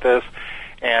public about this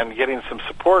and getting some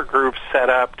support groups set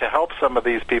up to help some of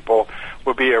these people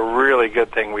would be a really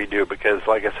good thing we do, because,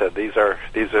 like I said, these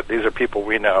are people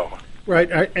we know.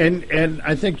 Right, and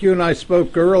I think you and I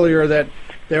spoke earlier that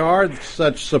there are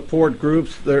such support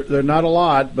groups. They're not a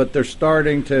lot, but they're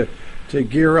starting to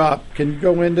gear up. Can you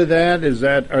go into that?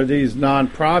 Are these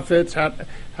nonprofits?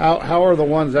 How are the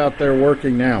ones out there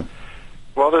working now?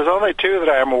 Well, there's only two that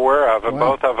I'm aware of, and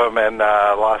both of them in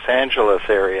Los Angeles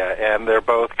area, and they're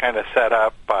both kind of set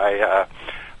up by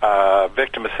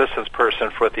victim assistance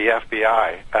person for the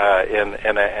FBI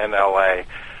in L.A.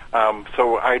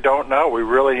 So I don't know. We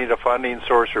really need a funding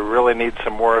source. We really need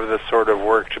some more of this sort of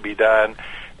work to be done.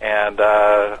 And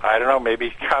I don't know, maybe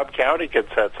Cobb County could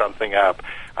set something up.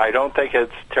 I don't think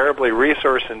it's terribly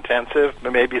resource intensive.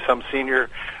 Maybe some senior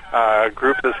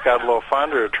group that's got a little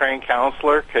fund or a trained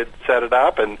counselor could set it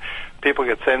up, and people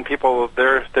could send people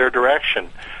their direction.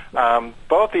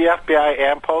 Both the FBI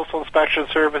and Postal Inspection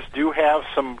Service do have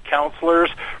some counselors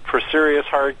for serious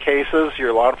hard cases.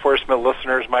 Your law enforcement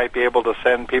listeners might be able to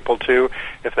send people to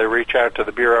if they reach out to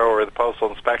the Bureau or the Postal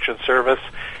Inspection Service,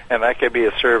 and that could be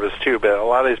a service too. But a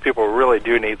lot of these people really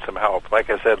do need some help. Like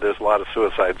I said, there's a lot of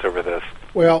suicides over this.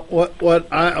 Well,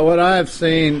 what I've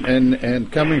seen,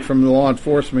 and coming from the law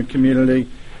enforcement community,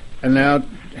 and now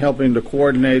helping to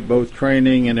coordinate both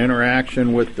training and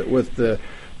interaction with the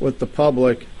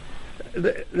public,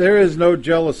 there is no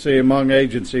jealousy among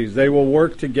agencies. They will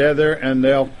work together, and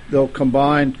they'll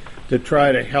combine to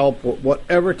try to help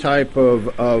whatever type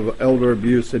of elder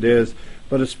abuse it is,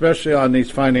 but especially on these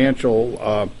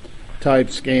financial type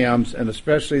scams, and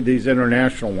especially these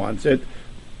international ones.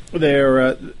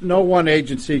 No one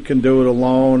agency can do it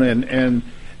alone, and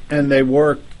they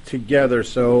work together.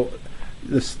 So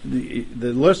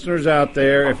the listeners out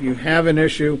there, if you have an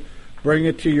issue, bring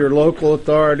it to your local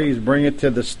authorities, bring it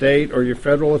to the state or your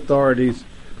federal authorities,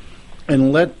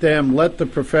 and let the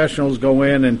professionals go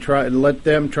in and try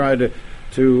to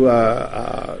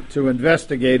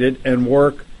investigate it and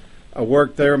work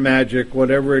their magic,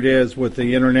 whatever it is, with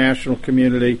the international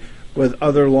community, with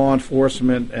other law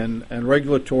enforcement and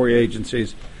regulatory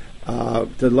agencies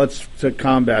to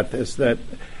combat this. That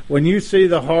when you see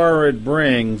the horror it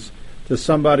brings to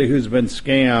somebody who's been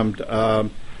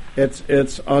scammed,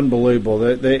 it's unbelievable.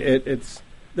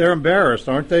 They're embarrassed,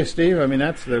 aren't they, Steve? I mean,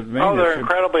 that's the main issue. They're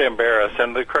incredibly embarrassed,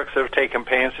 and the crooks have taken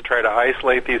pains to try to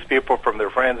isolate these people from their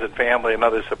friends and family and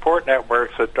other support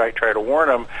networks that try to warn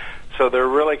them. So they're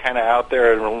really kind of out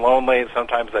there and lonely.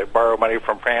 Sometimes they borrow money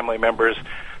from family members,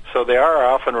 so they are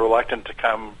often reluctant to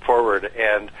come forward.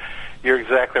 And you're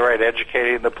exactly right.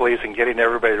 Educating the police and getting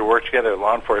everybody to work together, the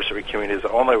law enforcement community, is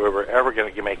the only way we're ever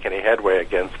going to make any headway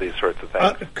against these sorts of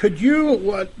things. Could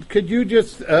you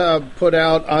just put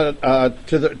out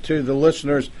to the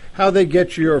listeners how they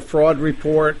get your fraud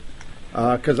report?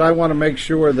 Because I want to make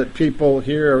sure that people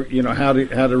hear, how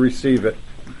to receive it.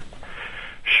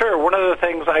 Sure. One of the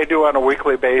things I do on a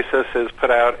weekly basis is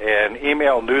put out an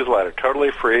email newsletter,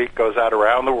 totally free. It goes out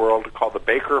around the world, called the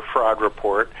Baker Fraud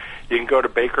Report. You can go to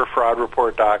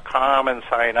bakerfraudreport.com and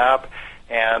sign up,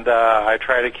 and I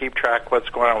try to keep track of what's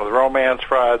going on with romance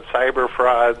frauds, cyber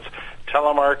frauds,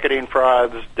 telemarketing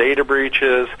frauds, data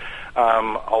breaches, a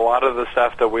lot of the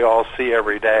stuff that we all see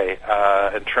every day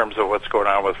in terms of what's going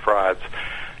on with frauds.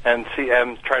 And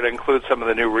try to include some of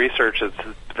the new research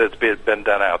that's been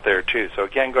done out there too. So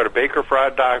again, go to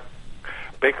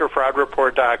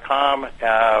bakerfraudreport.com,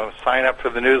 sign up for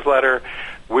the newsletter,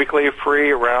 weekly, free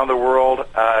around the world.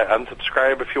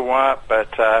 Unsubscribe if you want,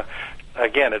 but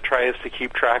again, it tries to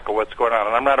keep track of what's going on.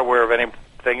 And I'm not aware of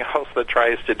anything else that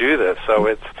tries to do this. So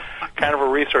it's kind of a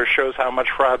resource, shows how much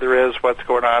fraud there is, what's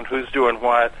going on, who's doing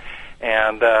what,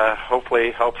 and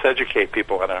hopefully helps educate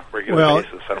people on a regular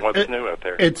basis on what's new out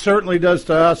there. It certainly does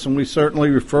to us, and we certainly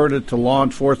referred it to law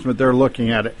enforcement. They're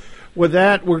looking at it. With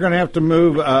that, we're going to have to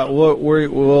move.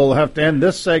 We'll have to end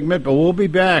this segment, but we'll be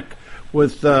back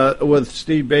with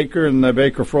Steve Baker and the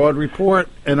Baker Fraud Report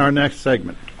in our next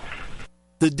segment.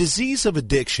 The disease of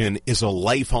addiction is a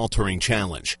life-altering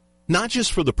challenge, not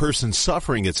just for the person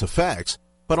suffering its effects,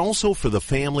 but also for the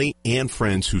family and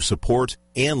friends who support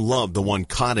and love the one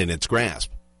caught in its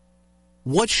grasp.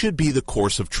 What should be the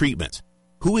course of treatment?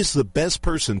 Who is the best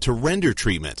person to render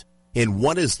treatment? And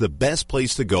what is the best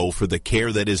place to go for the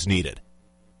care that is needed?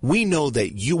 We know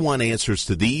that you want answers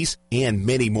to these and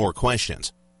many more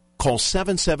questions. Call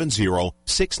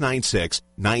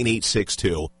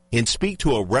 770-696-9862 and speak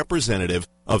to a representative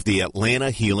of the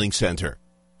Atlanta Healing Center.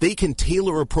 They can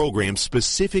tailor a program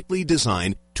specifically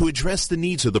designed to address the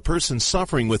needs of the person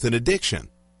suffering with an addiction,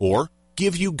 or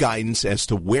give you guidance as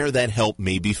to where that help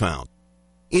may be found.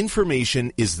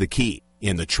 Information is the key,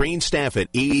 and the trained staff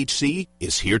at AHC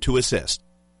is here to assist.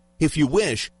 If you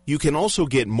wish, you can also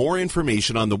get more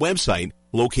information on the website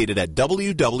located at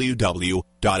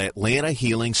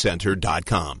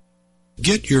www.atlantahealingcenter.com.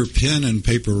 Get your pen and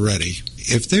paper ready.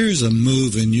 If there's a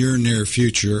move in your near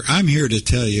future, I'm here to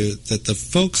tell you that the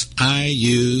folks I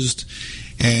used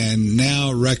and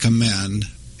now recommend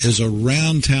is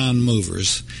Around Town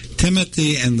Movers.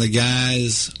 Timothy and the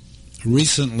guys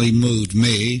recently moved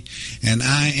me, and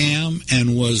I am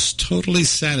and was totally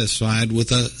satisfied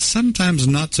with a sometimes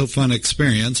not so fun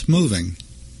experience moving.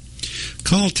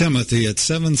 Call Timothy at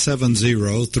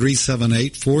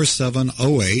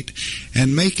 770-378-4708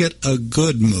 and make it a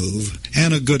good move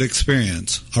and a good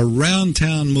experience. Around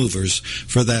Town Movers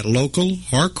for that local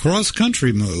or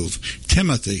cross-country move.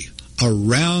 Timothy,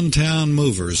 Around Town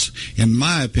Movers, in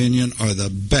my opinion, are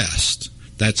the best.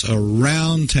 That's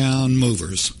Around Town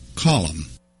Movers. Call them.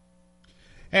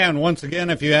 And once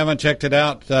again, if you haven't checked it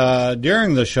out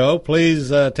during the show, please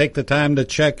take the time to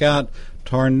check out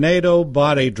Tornado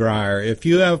Body Dryer. If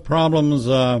you have problems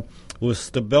with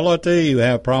stability, you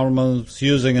have problems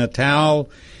using a towel,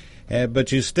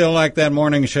 but you still like that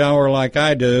morning shower like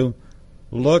I do,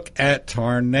 look at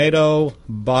Tornado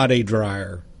Body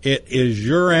Dryer. It is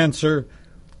your answer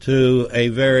to a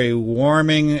very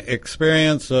warming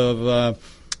experience of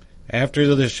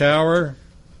after the shower.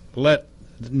 Let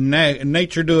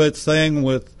nature do its thing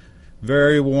with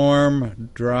very warm,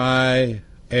 dry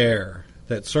air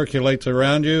that circulates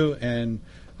around you, and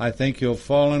I think you'll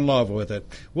fall in love with it.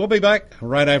 We'll be back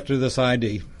right after this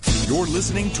ID. You're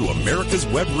listening to America's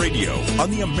Web Radio on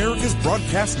the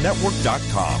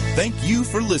AmericasBroadcastNetwork.com. Thank you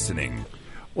for listening.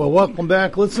 Well, welcome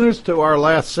back, listeners, to our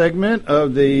last segment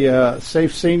of the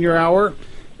Safe Senior Hour.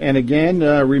 And again,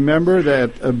 remember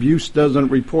that abuse doesn't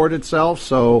report itself,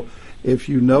 so if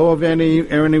you know of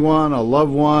anyone, a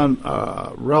loved one,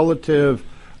 a relative,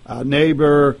 a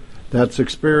neighbor that's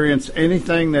experienced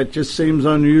anything that just seems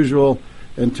unusual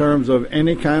in terms of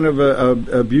any kind of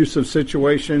abusive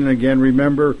situation, again,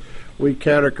 remember, we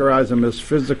categorize them as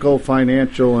physical,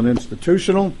 financial, and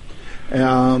institutional.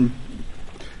 I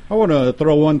want to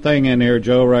throw one thing in here,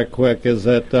 Joe, right quick, is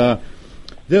that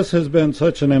this has been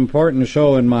such an important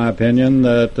show, in my opinion,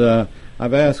 that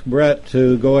I've asked Brett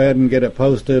to go ahead and get it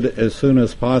posted as soon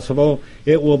as possible.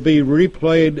 It will be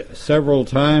replayed several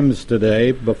times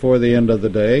today before the end of the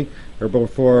day, or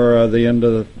before the end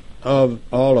of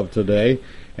all of today.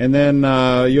 And then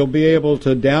you'll be able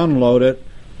to download it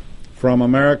from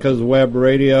America's Web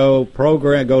Radio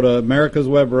program. Go to America's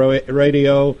Web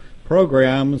Radio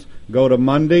programs. Go to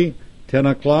Monday, 10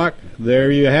 o'clock. There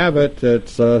you have it.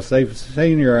 It's a Safe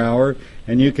Senior Hour,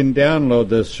 and you can download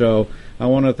this show. I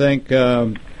want to thank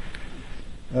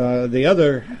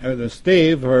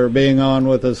Steve for being on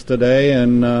with us today.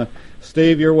 And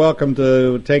Steve, you're welcome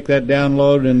to take that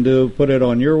download and put it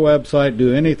on your website.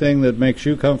 Do anything that makes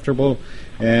you comfortable.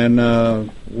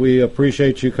 And we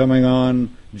appreciate you coming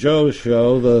on Joe's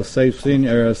show, the Safe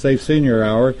Senior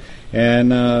Hour.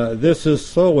 And this is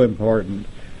so important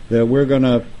that we're going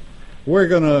to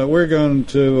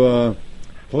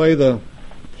play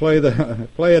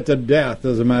it to death,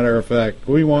 as a matter of fact.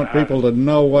 We want people to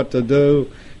know what to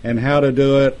do and how to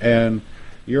do it, and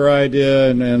your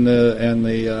idea and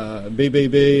the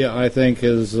BBB, I think,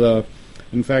 is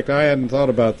in fact, I hadn't thought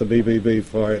about the BBB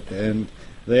for it, and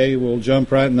they will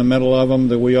jump right in the middle of them.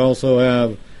 That we also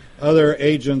have other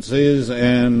agencies,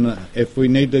 and if we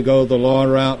need to go the law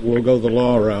route, we'll go the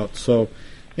law route. So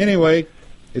anyway,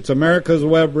 it's America's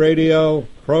Web Radio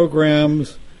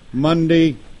programs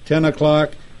Monday, 10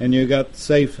 o'clock, and you got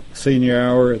Safe Senior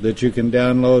Hour that you can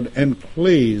download. And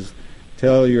please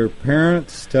tell your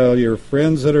parents, tell your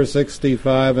friends that are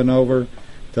 65 and over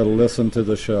to listen to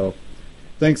the show.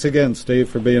 Thanks again, Steve,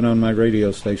 for being on my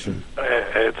radio station.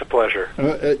 It's a pleasure.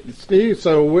 Steve,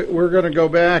 so we're going to go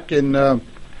back and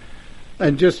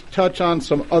just touch on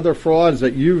some other frauds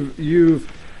that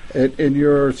you've in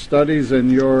your studies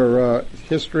and your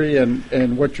history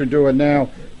and what you're doing now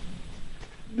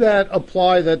that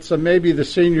apply that so maybe the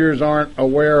seniors aren't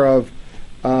aware of.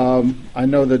 I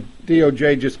know the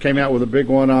DOJ just came out with a big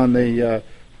one on the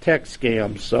tech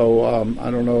scams, so I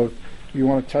don't know if you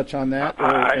want to touch on that? Or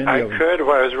I could.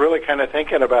 What I was really kind of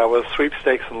thinking about was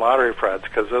sweepstakes and lottery frauds,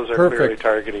 because those are clearly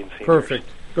targeting seniors. Perfect.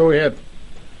 Go ahead.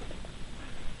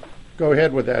 Go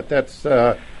ahead with that. That's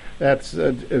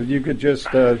if you could just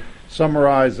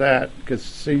summarize that, because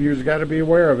seniors got to be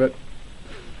aware of it.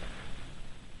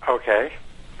 Okay.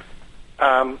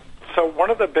 So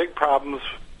one of the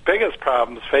biggest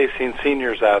problems facing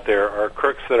seniors out there are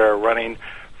crooks that are running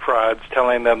frauds,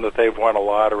 telling them that they've won a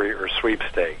lottery or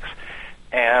sweepstakes.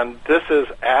 And this is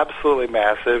absolutely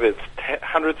massive. It's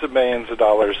hundreds of millions of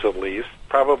dollars at least,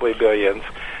 probably billions.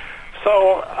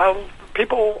 So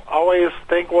people always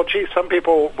think, well, gee, some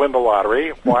people win the lottery.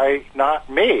 Why not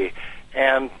me?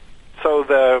 And so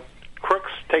the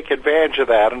crooks take advantage of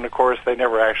that, and, of course, they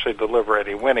never actually deliver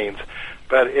any winnings.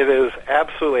 But it is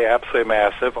absolutely, absolutely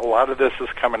massive. A lot of this is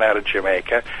coming out of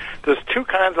Jamaica. There's two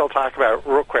kinds I'll talk about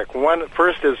real quick. One,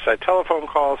 first is telephone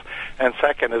calls, and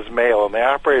second is mail, and they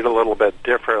operate a little bit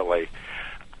differently.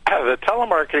 The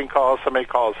telemarketing calls, somebody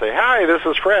calls and say, hi, this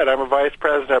is Fred. I'm a vice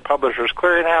president at Publishers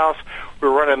Clearinghouse. We're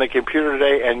running the computer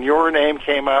today, and your name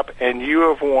came up, and you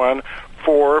have won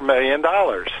 $4 million.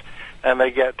 And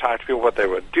they talk to people what they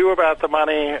would do about the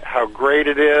money, how great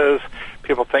it is.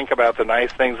 People think about the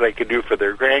nice things they could do for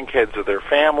their grandkids or their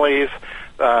families.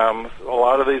 A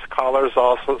lot of these callers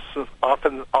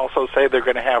often say they're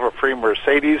going to have a free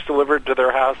Mercedes delivered to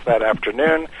their house that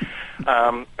afternoon.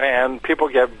 And people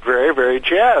get very, very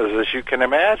jazzed, as you can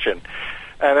imagine.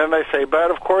 And then they say, but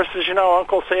of course, as you know,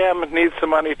 Uncle Sam needs some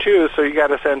money too, so you got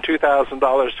to send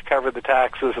 $2,000 to cover the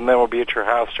taxes, and then we'll be at your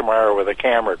house tomorrow with a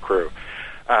camera crew.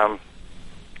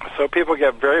 So people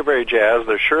get very, very jazzed.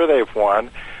 They're sure they've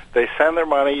won. They send their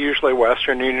money, usually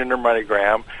Western Union or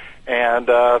MoneyGram, and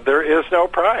there is no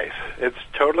prize. It's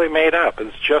totally made up.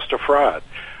 It's just a fraud.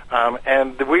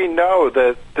 And we know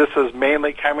that this is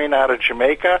mainly coming out of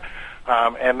Jamaica,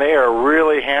 and they are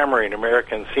really hammering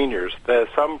American seniors.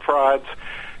 Some frauds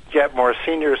get more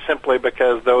seniors simply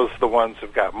because those are the ones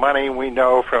who've got money. We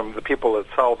know from the people that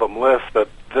sell them lists that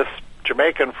this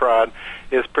Jamaican fraud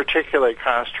is particularly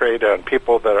concentrated on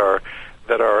people that are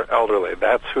elderly.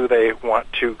 That's who they want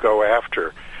to go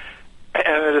after.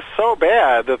 And it is so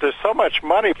bad that there's so much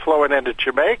money flowing into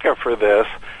Jamaica for this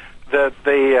that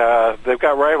they've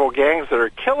got rival gangs that are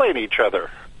killing each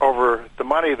other over the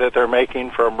money that they're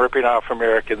making from ripping off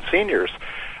American seniors.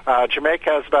 Jamaica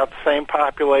has about the same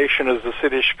population as the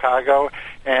city of Chicago,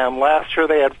 and last year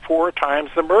they had 4 times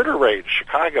the murder rate in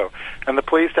Chicago. And the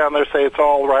police down there say it's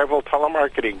all rival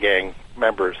telemarketing gang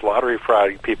members, lottery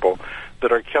fraud people,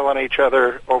 that are killing each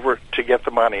other over to get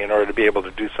the money in order to be able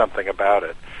to do something about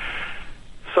it.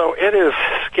 So it is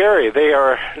scary.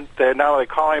 They're not only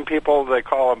calling people, they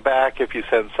call them back. If you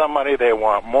send some money, they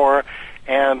want more.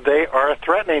 And they are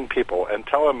threatening people and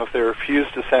tell them if they refuse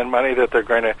to send money that they're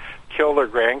going to kill their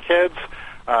grandkids.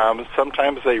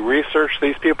 Sometimes they research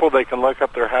these people. They can look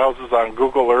up their houses on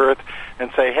Google Earth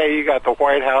and say, hey, you got the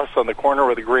White House on the corner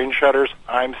with the green shutters.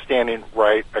 I'm standing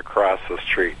right across the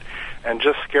street. And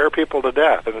just scare people to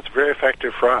death. And it's very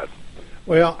effective fraud.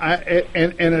 Well, and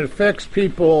it affects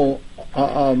people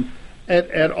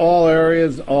at all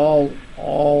areas, all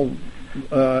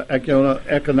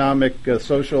economic,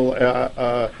 social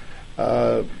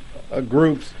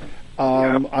groups.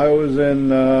 I was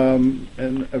in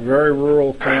a very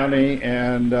rural county,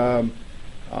 and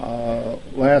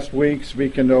last week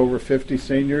speaking to over 50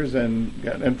 seniors, and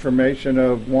got information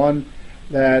of one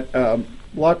that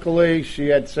luckily she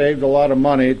had saved a lot of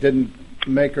money. It didn't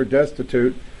make her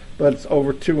destitute, but it's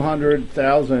over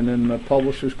 $200,000 in the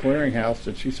Publishers Clearinghouse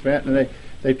that she spent, and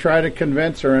they try to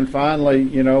convince her, and finally,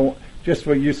 just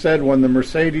what you said, when the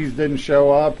Mercedes didn't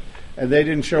show up, and they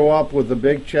didn't show up with the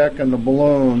big check and the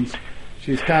balloons,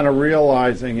 she's kind of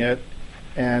realizing it.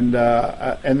 And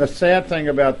the sad thing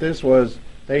about this was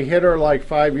they hit her like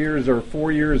 5 years or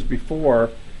 4 years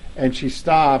before, and she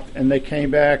stopped, and they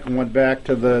came back and went back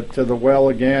to the well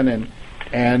again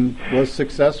and was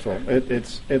successful.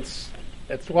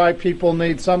 It's why people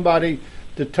need somebody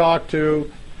to talk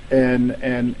to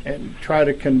and try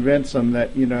to convince them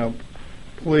that,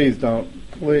 please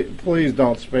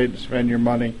don't spend your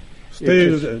money.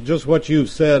 Steve, just what you've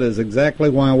said is exactly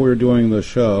why we're doing the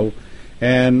show.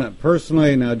 And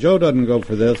personally, now Joe doesn't go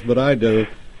for this, but I do.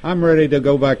 I'm ready to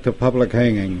go back to public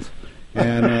hangings.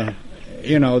 And,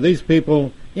 these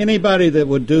people, anybody that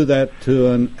would do that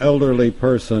to an elderly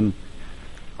person,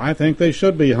 I think they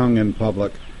should be hung in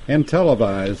public and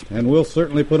televised. And we'll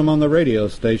certainly put them on the radio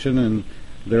station and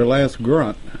their last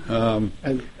grunt.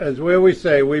 As we always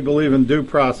say, we believe in due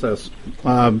process.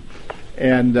 But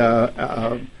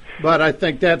I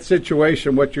think that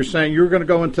situation, what you're saying, you're going to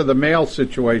go into the mail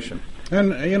situation.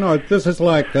 And, this is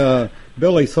like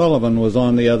Billy Sullivan was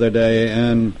on the other day,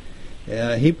 and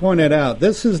he pointed out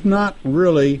this is not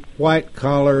really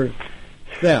white-collar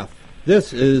theft.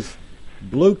 This is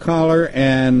blue-collar,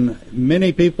 and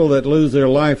many people that lose their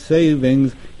life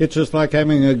savings, it's just like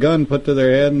having a gun put to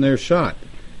their head and they're shot.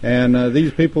 And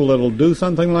these people that will do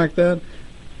something like that,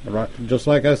 just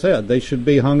like I said, they should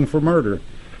be hung for murder,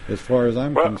 as far as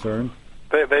I'm concerned.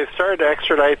 They started to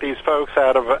extradite these folks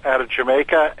out of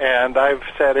Jamaica, and I've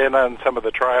sat in on some of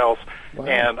the trials. Wow.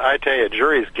 And I tell you,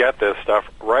 juries get this stuff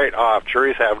right off.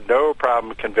 Juries have no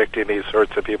problem convicting these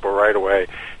sorts of people right away.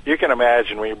 You can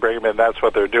imagine when you bring them in, that's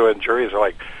what they're doing. Juries are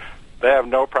like, they have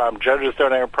no problem. Judges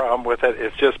don't have a problem with it.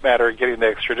 It's just a matter of getting the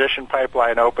extradition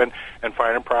pipeline open and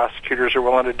finding prosecutors who are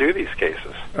willing to do these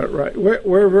cases. Right.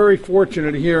 We're very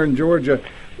fortunate here in Georgia.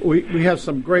 We have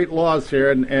some great laws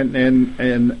here,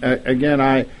 and again,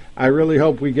 I really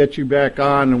hope we get you back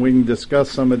on and we can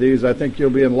discuss some of these. I think you'll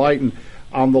be enlightened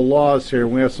on the laws here.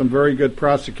 We have some very good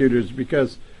prosecutors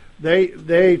because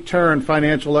they turn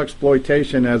financial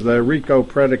exploitation as a RICO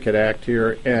predicate act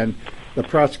here, and the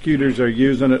prosecutors are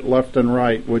using it left and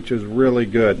right, which is really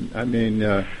good. I mean,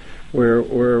 we're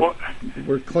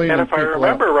cleaning. And if I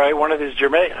remember right, one of these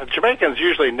Jamaicans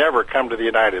usually never come to the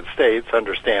United States.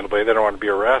 Understandably, they don't want to be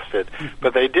arrested.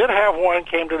 But they did have one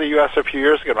came to the U.S. a few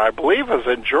years ago, and I believe it was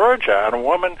in Georgia, and a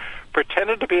woman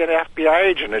pretended to be an FBI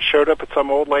agent and showed up at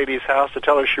some old lady's house to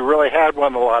tell her she really had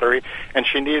won the lottery and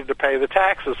she needed to pay the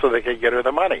taxes so they could get her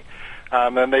the money.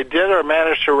 And they did or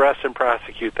managed to arrest and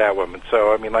prosecute that woman.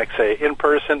 So, I mean, like I say, in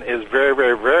person is very,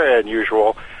 very, very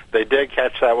unusual. They did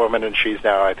catch that woman, and she's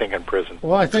now, I think, in prison.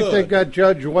 Well, I think they got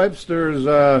Judge Webster's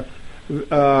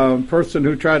person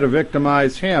who tried to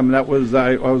victimize him. That was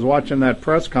I was watching that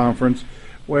press conference,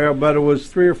 but it was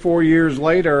 3 or 4 years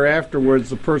later afterwards,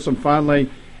 the person finally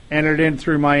entered in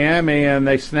through Miami, and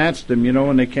they snatched him,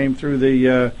 and they came through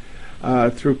the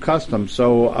through customs.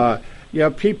 So,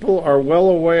 people are well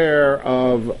aware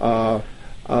of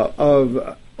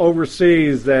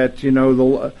overseas that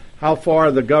how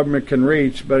far the government can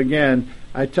reach. But again,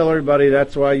 I tell everybody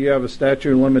that's why you have a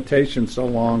statute of limitations so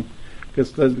long,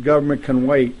 because the government can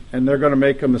wait, and they're going to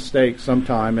make a mistake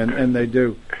sometime, and they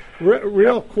do.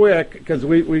 Real quick, because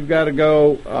we've got to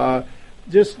go.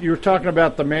 You were talking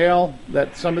about the mail,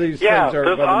 that some of these things are. Yeah,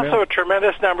 there's also a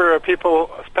tremendous number of people,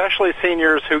 especially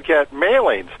seniors, who get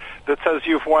mailings that says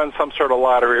you've won some sort of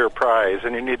lottery or prize,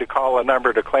 and you need to call a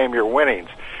number to claim your winnings.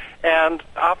 And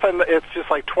often it's just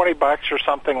like $20 or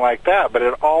something like that, but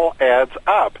it all adds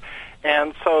up.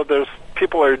 And so there's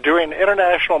people are doing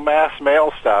international mass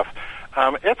mail stuff.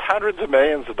 It's hundreds of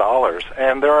millions of dollars,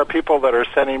 and there are people that are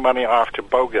sending money off to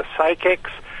bogus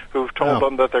psychics who've told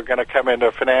them that they're going to come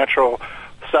into financial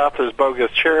stuff. There's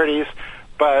bogus charities.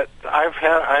 But I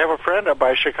have a friend up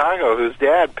by Chicago whose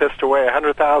dad pissed away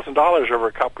 $100,000 over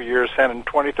a couple of years, sending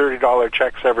 $20, $30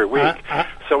 checks every week.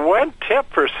 So one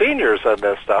tip for seniors on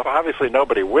this stuff, obviously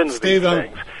nobody wins these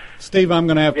things. Steve, I'm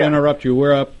going to have to interrupt you.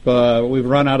 We're up. We've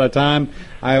run out of time.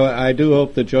 I do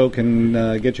hope that Joe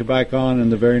can get you back on in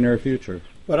the very near future.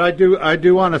 But I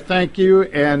do want to thank you,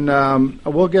 and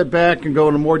we'll get back and go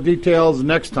into more details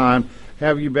next time.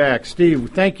 Have you back. Steve,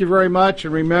 thank you very much,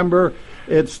 and remember,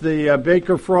 it's the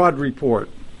Baker Fraud Report.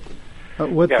 Go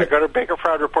to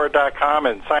BakerFraudReport.com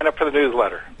and sign up for the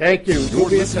newsletter. Thank you. You're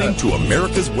listening to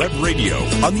America's Web Radio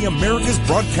on the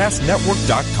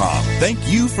AmericasBroadcastNetwork.com. Thank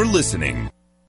you for listening.